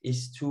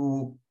is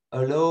to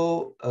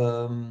allow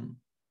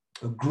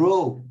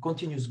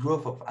continuous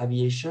growth of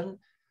aviation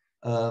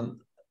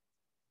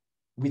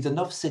with an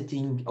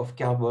offsetting of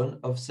carbon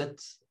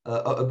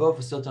above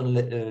a certain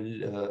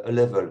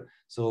level.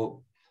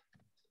 So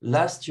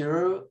last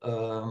year,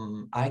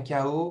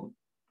 ICAO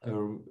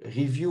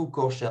review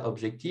CORSIA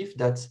objective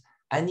that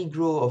any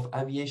growth of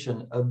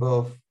aviation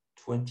above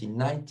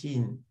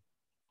 2019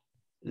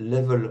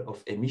 level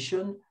of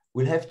emission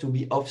will have to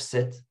be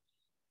offset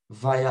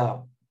via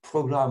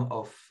program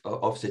of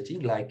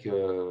offsetting, like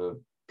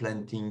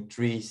planting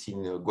trees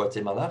in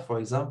Guatemala, for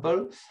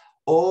example,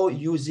 or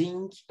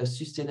using a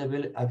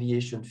sustainable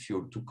aviation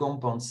fuel to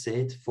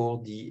compensate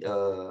for the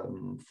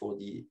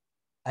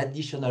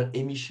additional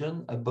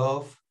emission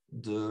above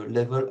the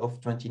level of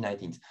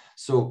 2019.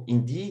 So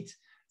indeed,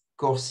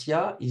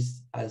 CORSIA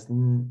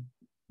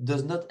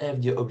does not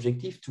have the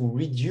objective to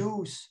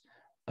reduce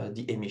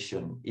the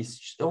emission.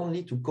 It's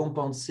only to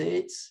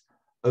compensate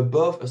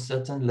above a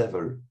certain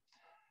level.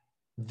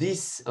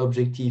 This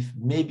objective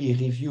may be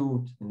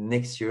reviewed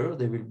next year.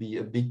 There will be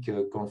a big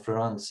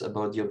conference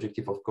about the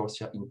objective of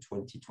CORSIA in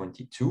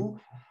 2022.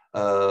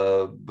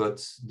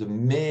 But the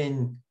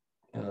main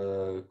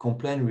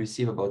complaint we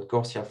receive about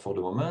CORSIA for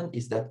the moment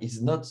is that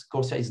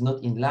CORSIA is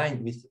not in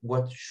line with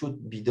what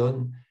should be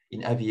done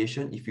in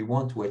aviation if we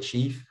want to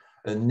achieve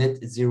a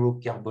net zero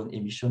carbon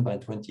emission by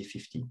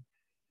 2050.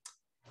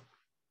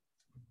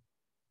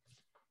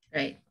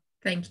 Great,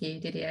 thank you,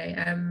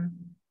 Didier.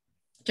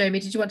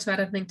 Jeremy, did you want to add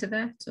anything to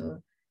that?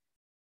 Or?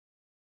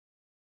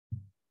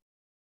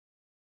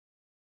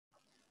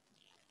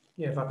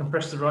 Yeah, if I can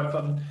press the right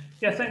button.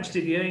 Yeah, thanks,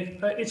 Didier.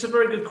 It's a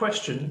very good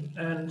question,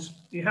 and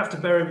you have to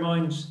bear in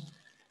mind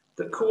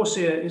that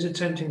CORSIA is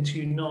attempting to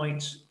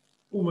unite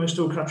almost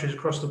all countries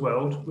across the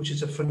world, which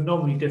is a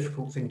phenomenally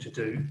difficult thing to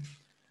do.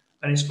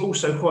 And it's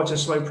also quite a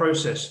slow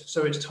process.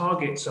 So its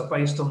targets are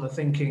based on the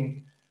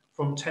thinking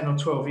from 10 or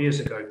 12 years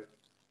ago.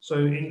 So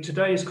in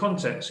today's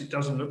context, it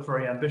doesn't look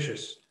very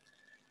ambitious.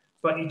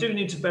 But you do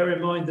need to bear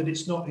in mind that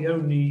it's not the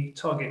only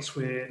targets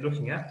we're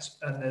looking at,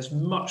 and there's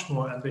much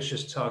more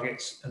ambitious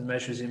targets and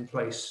measures in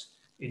place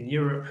in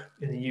Europe,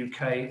 in the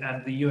UK,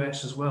 and the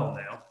US as well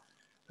now.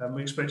 And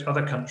we expect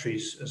other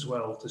countries as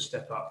well to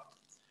step up.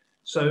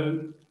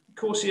 So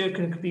CORSIA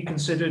can be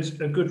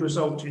considered a good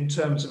result in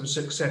terms of a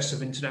success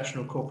of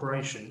international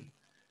cooperation,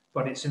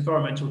 but its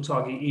environmental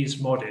target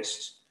is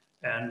modest,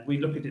 and we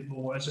look at it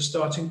more as a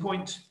starting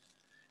point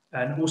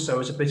and also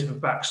as a bit of a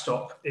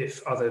backstop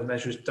if other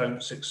measures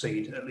don't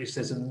succeed. At least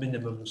there's a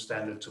minimum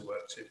standard to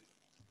work to.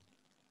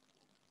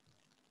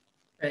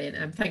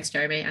 Brilliant. Thanks,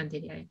 Jeremy and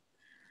Didier.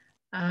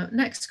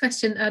 Next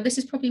question. This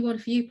is probably one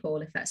for you,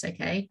 Paul, if that's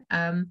okay.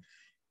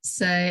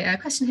 So a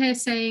question here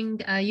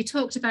saying, you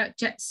talked about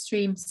jet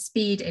stream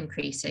speed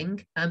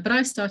increasing, but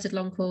I started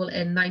long haul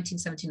in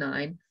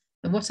 1979.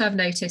 And what I've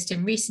noticed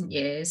in recent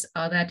years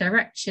are there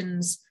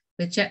directions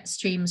with jet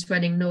streams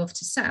running north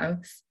to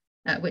south,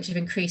 which have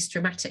increased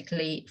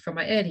dramatically from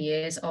my early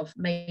years of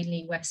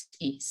mainly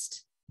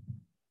west-east.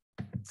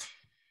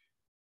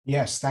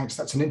 Yes, thanks.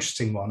 That's an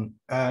interesting one.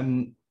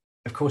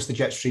 Of course, the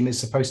jet stream is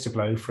supposed to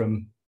blow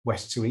from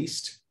west to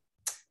east.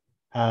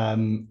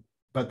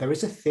 But there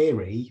is a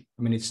theory,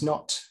 I mean, it's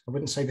not, I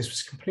wouldn't say this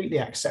was completely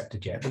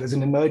accepted yet, but there's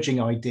an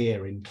emerging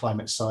idea in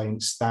climate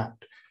science that,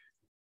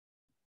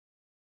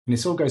 and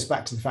this all goes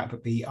back to the fact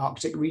that the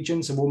Arctic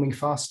regions are warming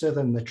faster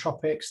than the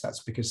tropics.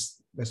 That's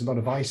because there's a lot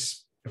of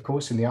ice, of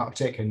course, in the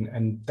Arctic,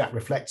 and that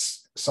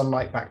reflects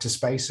sunlight back to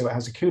space, so it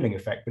has a cooling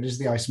effect. But as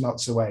the ice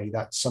melts away,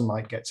 that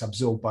sunlight gets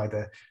absorbed by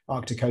the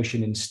Arctic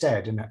Ocean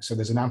instead, and so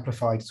there's an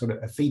amplified sort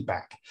of a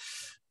feedback,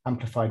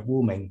 amplified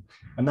warming,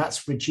 and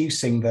that's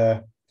reducing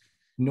the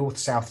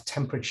north-south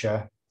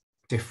temperature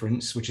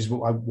difference, which is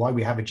why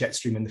we have a jet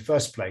stream in the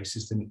first place,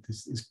 is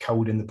it's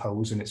cold in the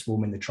poles and it's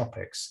warm in the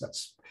tropics.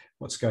 That's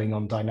what's going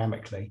on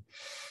dynamically.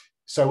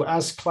 So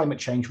as climate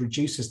change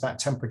reduces that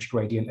temperature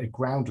gradient at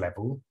ground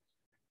level,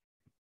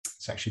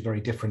 it's actually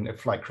very different at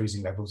flight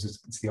cruising levels,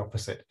 it's the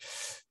opposite.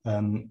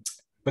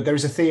 But there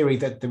is a theory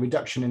that the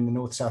reduction in the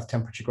north-south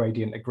temperature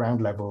gradient at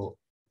ground level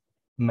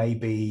may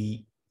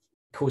be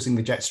causing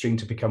the jet stream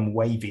to become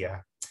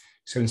wavier.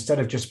 So instead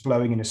of just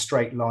blowing in a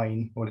straight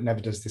line, well, it never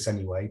does this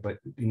anyway, but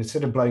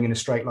instead of blowing in a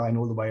straight line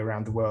all the way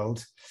around the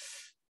world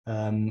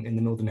in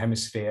the Northern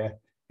Hemisphere,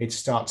 it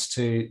starts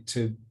to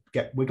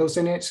get wiggles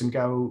in it and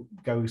go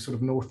sort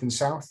of north and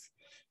south,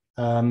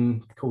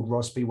 called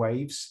Rossby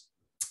waves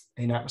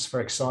in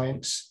atmospheric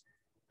science.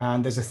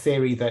 And there's a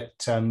theory that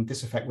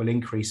this effect will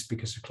increase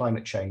because of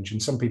climate change.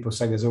 And some people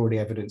say there's already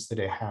evidence that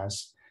it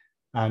has.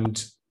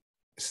 And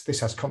this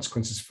has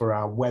consequences for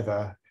our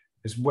weather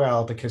as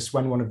well, because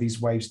when one of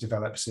these waves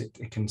develops,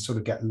 it can sort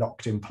of get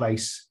locked in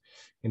place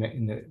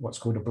in what's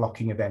called a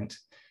blocking event,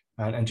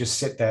 and just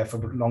sit there for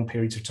long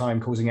periods of time,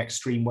 causing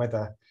extreme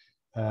weather.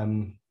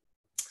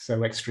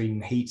 So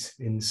extreme heat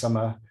in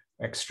summer,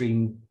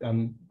 extreme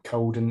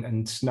cold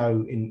and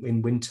snow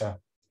in winter.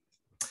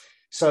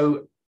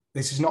 So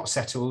this is not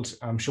settled.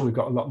 I'm sure we've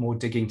got a lot more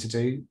digging to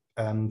do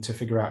to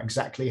figure out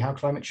exactly how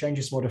climate change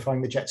is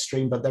modifying the jet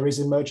stream, but there is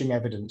emerging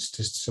evidence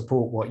to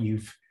support what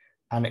you've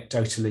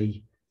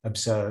anecdotally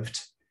observed,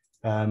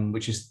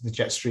 which is the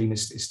jet stream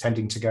is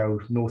tending to go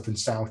north and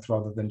south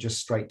rather than just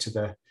straight to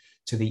the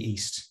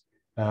east.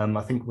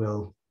 I think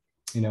we'll,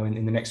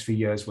 in the next few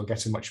years, we'll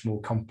get a much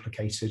more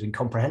complicated and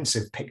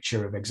comprehensive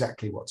picture of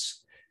exactly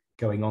what's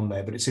going on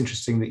there. But it's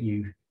interesting that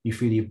you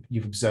feel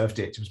you've observed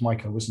it. It was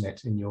Michael, wasn't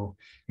it, in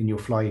your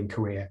flying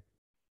career?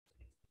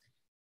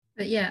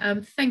 But yeah,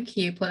 thank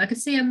you, Paul. I can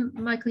see,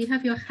 Michael, you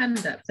have your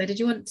hand up. So did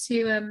you want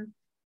to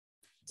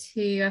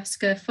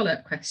ask a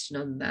follow-up question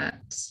on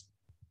that?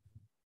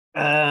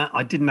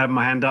 I didn't have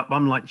my hand up.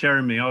 I'm like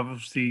Jeremy. I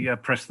obviously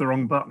pressed the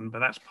wrong button, but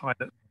that's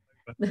pilot.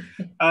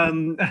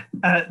 No,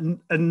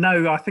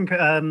 I think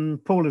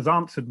Paul has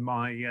answered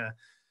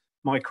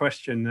my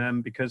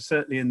question, because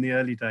certainly in the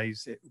early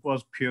days it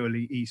was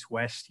purely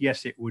east-west.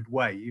 Yes, it would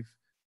wave,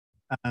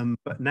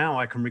 but now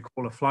I can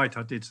recall a flight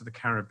I did to the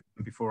Caribbean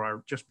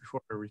just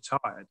before I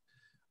retired.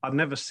 I've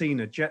never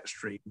seen a jet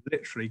stream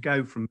literally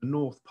go from the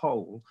North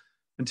Pole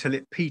until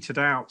it petered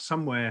out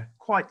somewhere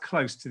quite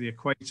close to the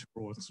equator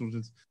or sort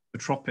of the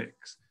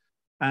tropics.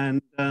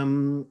 And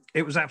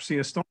it was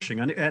absolutely astonishing.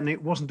 And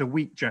it wasn't a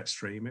weak jet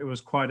stream. It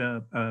was quite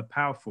a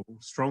powerful,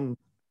 strong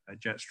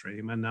jet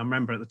stream. And I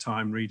remember at the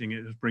time reading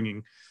it was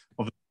bringing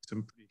obviously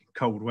some pretty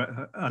cold,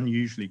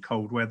 unusually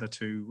cold weather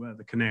to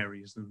the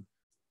Canaries and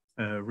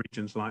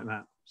regions like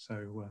that.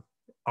 So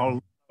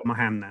I'll put my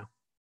hand now.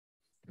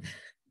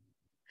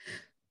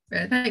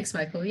 Thanks,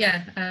 Michael.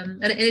 Yeah,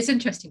 and it's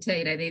interesting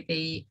too,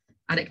 the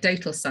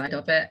anecdotal side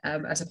of it,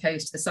 as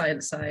opposed to the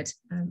science side,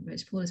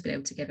 which Paul has been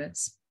able to give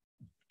us.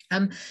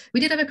 We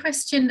did have a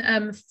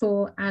question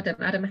for Adam.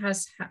 Adam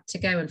has had to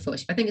go,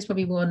 unfortunately. I think it's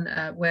probably one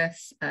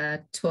worth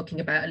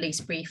talking about, at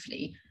least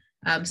briefly.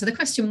 So the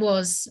question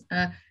was,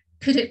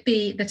 could it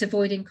be that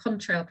avoiding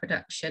contrail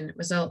production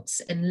results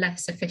in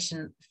less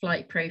efficient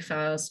flight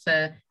profiles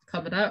for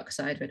carbon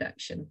dioxide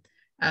reduction?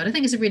 And I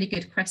think it's a really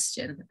good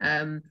question.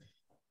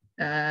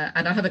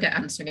 and I'll have a go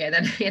answering it.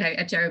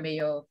 Then,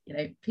 Jeremy, or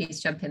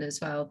please jump in as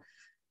well.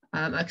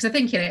 Because I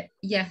think,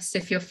 yes,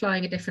 if you're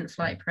flying a different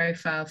flight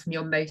profile from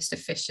your most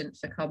efficient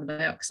for carbon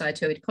dioxide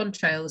to avoid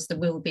contrails, there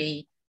will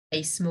be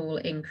a small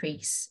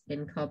increase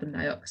in carbon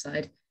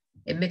dioxide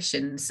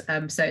emissions.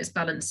 So it's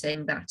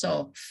balancing that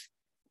off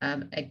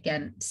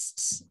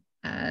against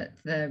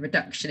the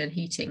reduction in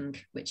heating,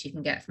 which you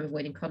can get from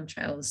avoiding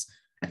contrails.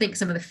 I think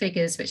some of the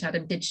figures which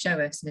Adam did show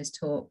us in his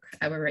talk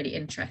were really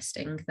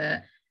interesting.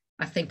 That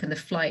I think on the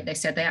flight, they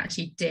said they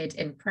actually did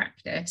in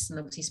practice, and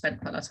obviously spent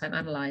quite a lot of time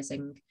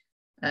analysing,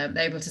 they're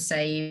able to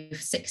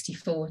save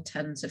 64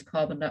 tonnes of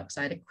carbon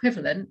dioxide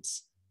equivalent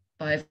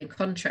by avoiding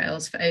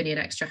contrails for only an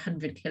extra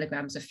 100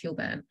 kilograms of fuel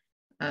burn.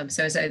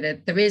 So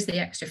there is the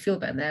extra fuel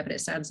burn there, but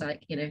it sounds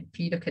like, if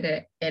you look at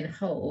it in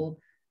whole,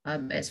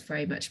 it's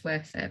very much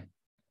worth it.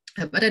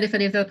 I don't know if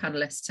any of the other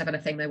panelists have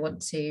anything they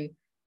want to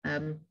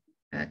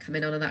come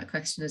in on that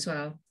question as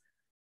well.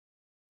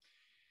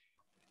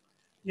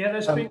 Yeah,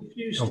 there's been a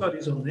few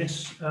studies on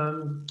this.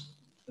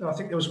 I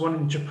think there was one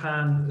in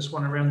Japan, there's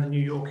one around the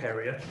New York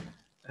area.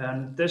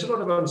 And there's a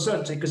lot of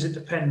uncertainty because it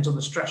depends on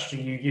the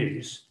strategy you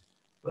use.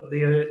 But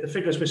the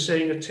figures we're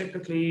seeing are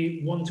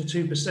typically 1 to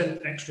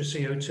 2% extra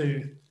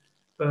CO2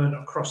 burn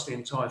across the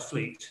entire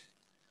fleet.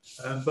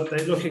 But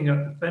they're looking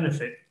at the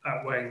benefit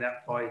outweighing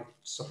that by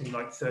something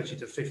like 30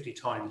 to 50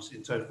 times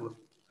in total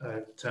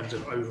terms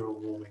of overall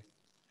warming.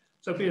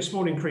 So it'll be a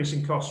small increase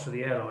in cost for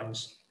the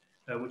airlines,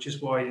 which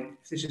is why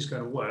if this is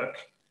going to work,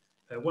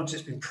 once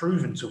it's been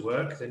proven to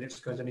work, then it's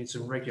going to need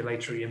some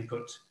regulatory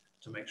input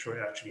to make sure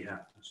it actually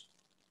happens.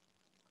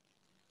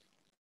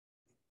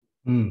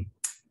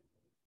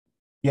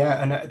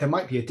 Yeah, and there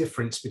might be a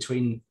difference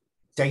between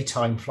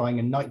daytime flying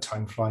and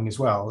nighttime flying as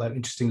well.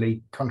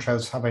 Interestingly,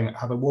 contrails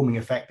have a warming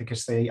effect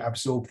because they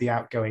absorb the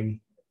outgoing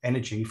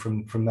energy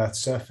from the Earth's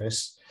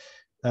surface,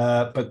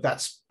 but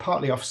that's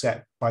partly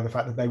offset by the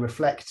fact that they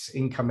reflect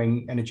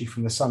incoming energy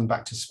from the sun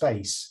back to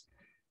space.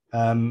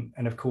 And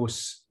of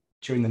course,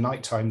 during the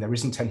nighttime, there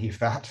isn't any of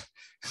that,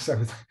 so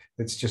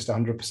it's just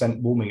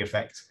 100% warming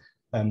effect.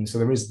 So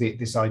there is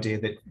this idea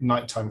that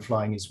nighttime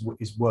flying is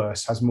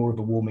worse, has more of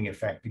a warming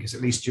effect, because at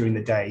least during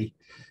the day,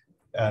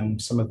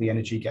 some of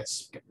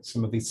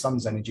the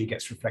sun's energy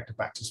gets reflected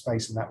back to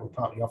space, and that will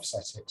partly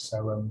offset it.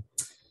 So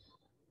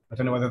I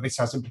don't know whether this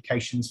has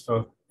implications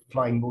for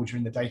flying more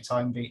during the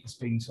daytime. It's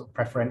being sort of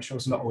preferential.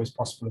 It's not always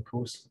possible, of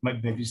course.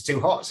 Maybe it's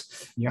too hot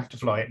and you have to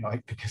fly at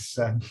night because,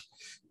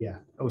 yeah,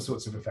 all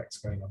sorts of effects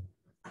going on.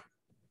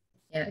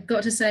 Yeah,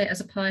 got to say,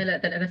 as a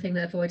pilot, that anything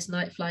that avoids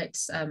night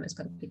flights is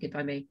going to be good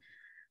by me.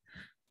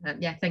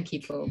 Yeah, thank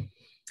you, Paul.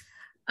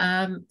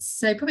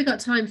 So probably got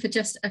time for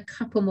just a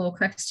couple more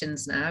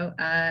questions now.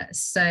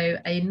 So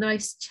a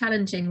nice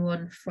challenging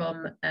one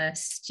from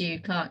Stu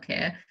Clark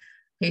here,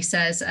 who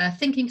says,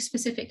 thinking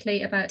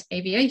specifically about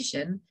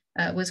aviation,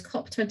 was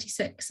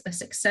COP26 a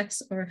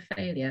success or a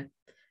failure?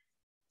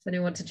 Does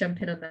anyone want to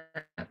jump in on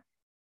that?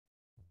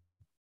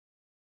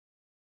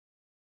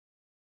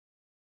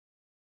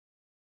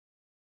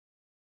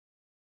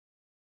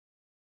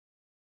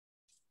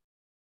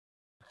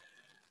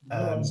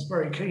 I was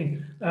very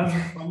keen.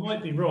 I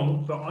might be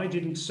wrong, but I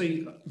didn't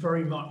see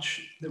very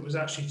much that was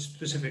actually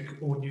specific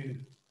or new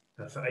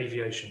for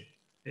aviation.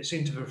 It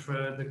seemed to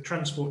refer the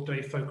transport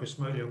day focused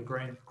mostly on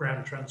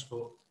ground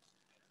transport,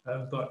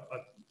 but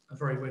I'm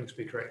very willing to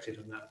be corrected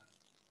on that.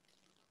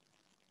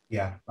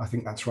 Yeah, I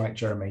think that's right,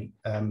 Jeremy.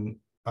 I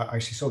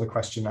actually saw the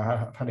question.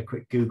 I've had a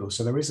quick Google.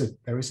 So there is a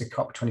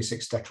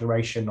COP26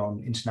 declaration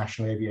on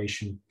international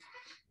aviation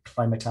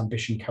climate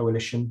ambition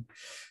coalition.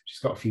 She's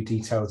got a few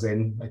details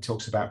in. It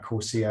talks about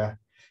CORSIA,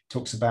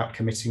 talks about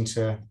committing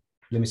to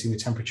limiting the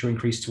temperature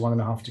increase to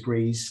 1.5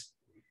 degrees,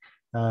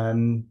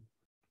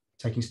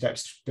 taking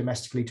steps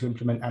domestically to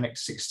implement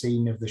Annex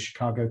 16 of the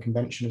Chicago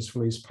Convention as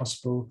fully as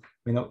possible. I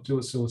mean,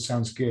 that all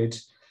sounds good.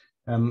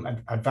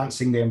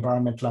 Advancing the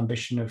environmental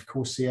ambition of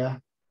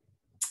CORSIA.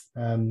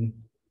 And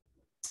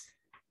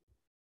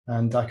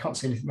I can't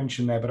see anything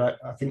mentioned there, but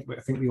I think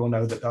we all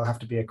know that there'll have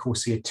to be a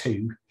CORSIA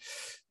 2.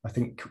 I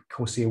think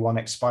CORSIA 1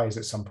 expires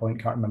at some point.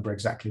 Can't remember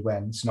exactly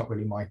when. It's not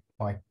really my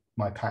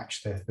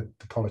patch, the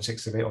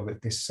politics of it or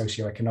this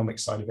socioeconomic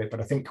side of it. But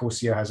I think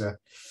CORSIA has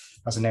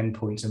an end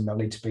point, and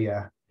there'll need to be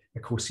a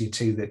CORSIA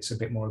 2 that's a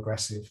bit more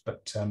aggressive.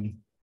 But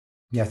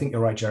yeah, I think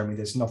you're right, Jeremy.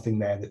 There's nothing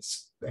there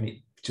that's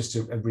just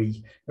a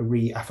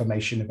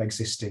reaffirmation of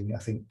existing, I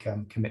think,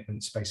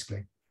 commitments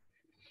basically.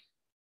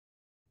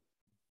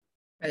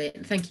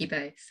 Brilliant. Thank you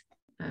both.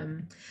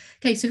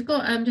 Okay, so we've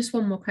got just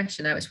one more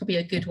question now. It's probably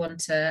a good one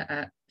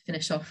to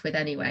finish off with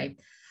anyway.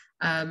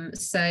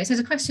 So it says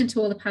a question to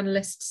all the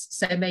panelists,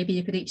 so maybe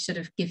you could each sort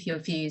of give your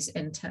views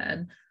in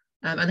turn.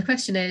 And the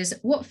question is,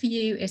 what for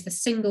you is the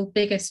single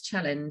biggest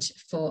challenge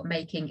for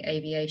making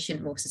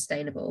aviation more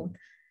sustainable?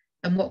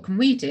 And what can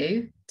we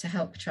do to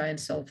help try and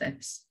solve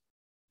this?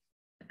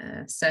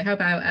 So how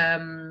about,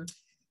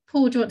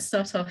 Paul, do you want to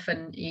start off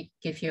and you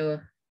give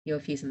your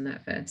views on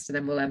that first, and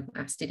then we'll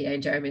ask Didier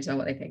and Jeremy as well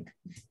what they think.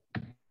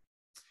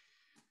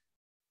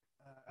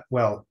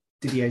 Well,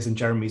 Didier's and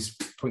Jeremy's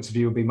points of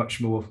view will be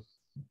much more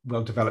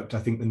well developed, I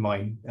think, than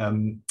mine.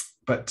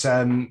 But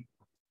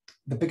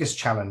the biggest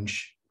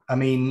challenge, I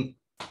mean,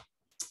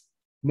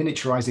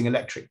 miniaturizing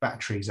electric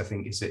batteries, I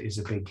think, is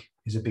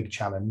a big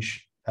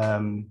challenge.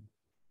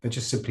 They're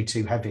just simply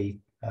too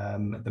heavy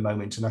at the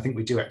moment, and I think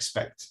we do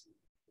expect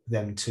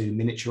them to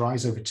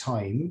miniaturize over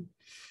time.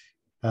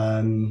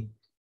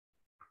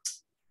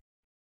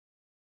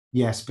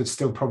 Yes, but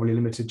still probably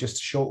limited just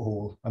to short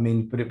haul. I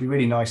mean, but it'd be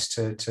really nice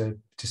to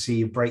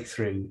see a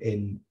breakthrough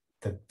in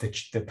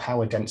the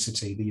power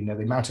density, the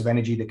amount of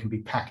energy that can be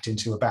packed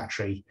into a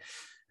battery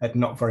at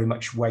not very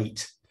much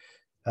weight.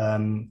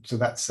 So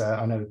that's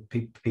I know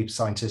people,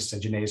 scientists,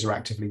 engineers are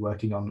actively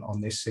working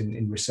on this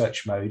in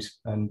research mode,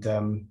 and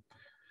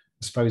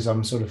I suppose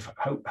I'm sort of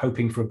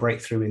hoping for a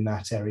breakthrough in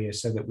that area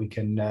so that we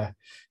can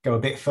go a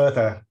bit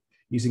further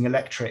using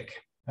electric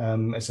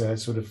as a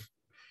sort of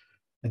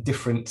a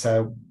different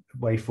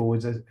way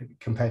forward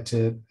compared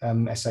to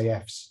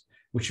SAFs,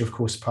 which are of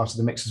course part of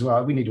the mix as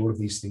well. We need all of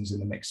these things in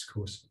the mix, of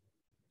course.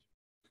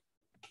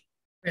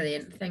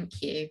 Brilliant,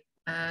 thank you.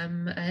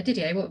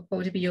 Didier, what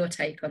would be your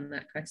take on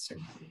that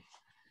question?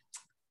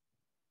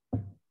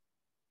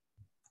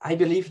 I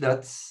believe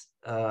that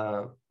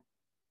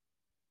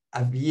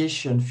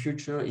aviation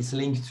future is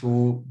linked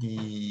to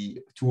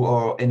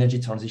our energy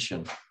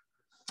transition.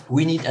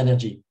 We need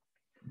energy.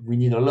 We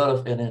need a lot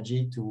of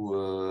energy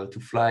to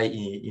fly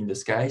in the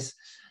skies,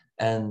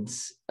 and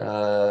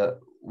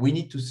we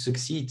need to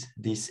succeed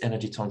this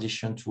energy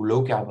transition to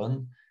low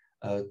carbon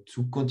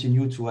to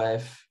continue to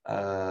have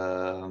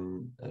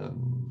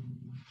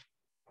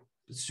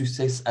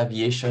success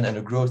aviation and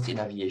a growth in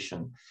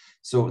aviation.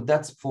 So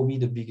that's for me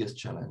the biggest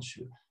challenge.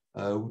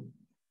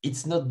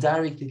 It's not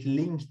directly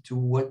linked to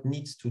what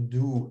needs to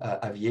do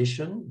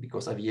aviation,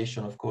 because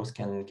aviation, of course,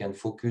 can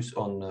focus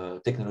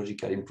on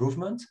technological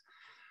improvement.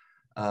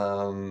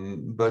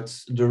 But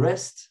the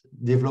rest,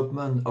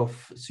 development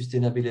of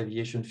sustainable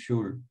aviation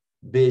fuel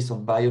based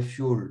on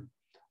biofuel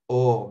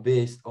or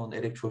based on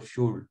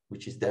electrofuel,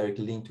 which is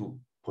directly linked to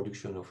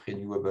production of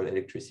renewable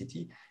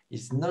electricity,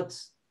 is not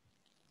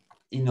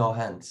in our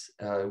hands.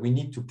 We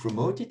need to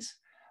promote it.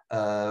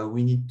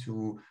 We need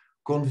to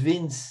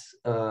convince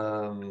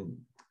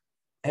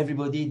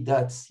everybody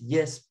that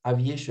yes,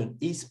 aviation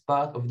is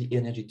part of the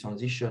energy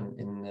transition,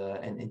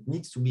 and it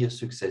needs to be a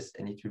success,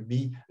 and it will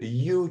be a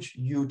huge,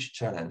 huge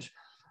challenge.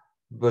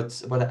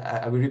 But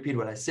I will repeat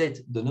what I said: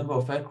 the number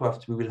of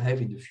aircraft we will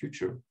have in the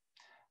future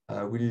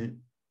will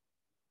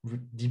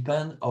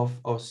depend on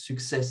our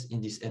success in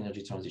this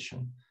energy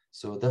transition.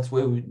 So that's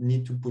where we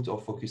need to put our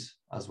focus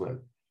as well.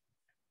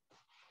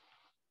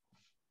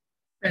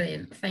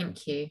 Brilliant,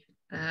 thank you.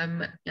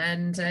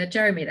 And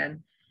Jeremy,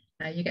 then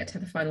you get to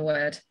have the final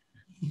word.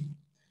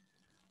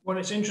 Well,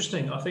 it's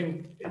interesting. I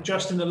think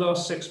just in the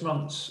last 6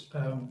 months,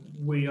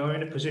 we are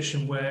in a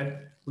position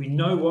where we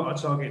know what our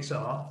targets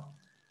are.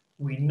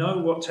 We know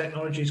what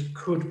technologies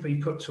could be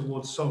put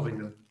towards solving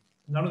them.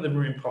 None of them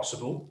are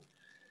impossible.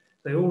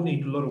 They all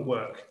need a lot of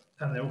work,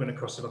 and they're all going to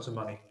cost a lot of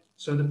money.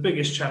 So the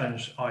biggest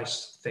challenge, I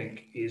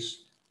think,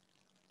 is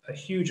a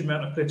huge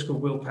amount of political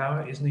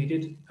willpower is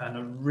needed, and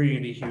a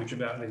really huge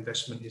amount of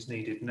investment is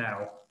needed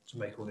now to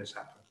make all this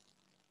happen.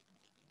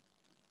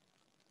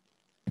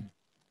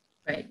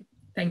 Great,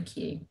 thank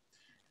you.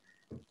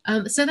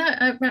 So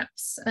that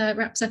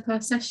wraps up our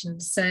session.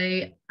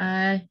 So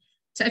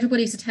to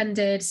everybody who's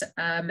attended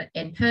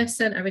in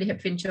person, I really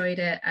hope you enjoyed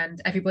it,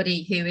 and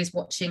everybody who is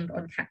watching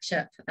on catch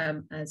up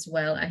as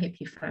well. I hope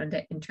you found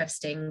it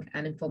interesting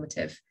and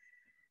informative.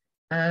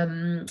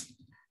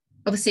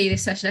 Obviously,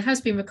 this session has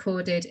been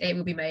recorded. It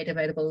will be made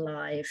available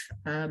live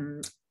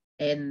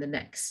in the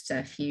next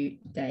few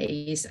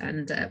days,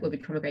 and we'll be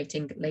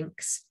promulgating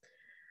links.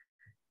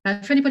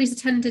 For anybody who's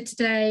attended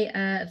today,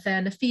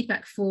 then a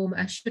feedback form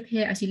should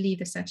appear as you leave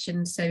the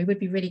session. So we would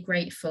be really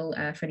grateful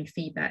for any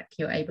feedback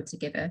you're able to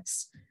give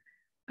us.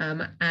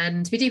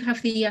 And we do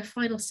have the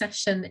final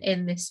session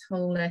in this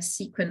whole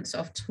sequence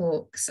of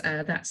talks.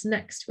 That's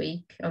next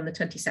week on the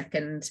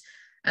 22nd.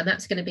 And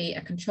that's going to be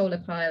a controller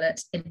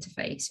pilot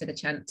interface with a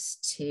chance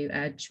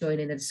to join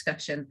in the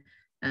discussion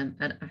and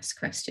ask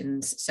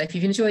questions. So if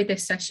you've enjoyed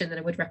this session, then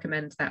I would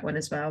recommend that one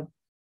as well.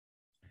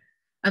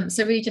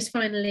 So really just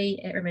finally,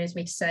 it remains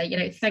me to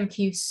say, thank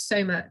you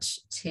so much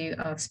to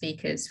our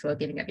speakers for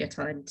giving up your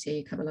time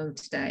to come along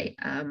today.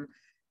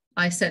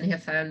 I certainly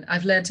have found,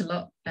 I've learned a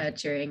lot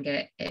during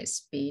it.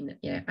 It's been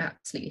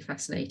absolutely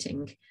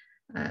fascinating.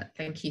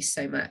 Thank you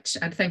so much.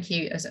 And thank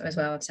you as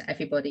well to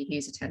everybody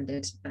who's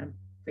attended.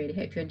 Really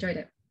hope you enjoyed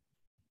it.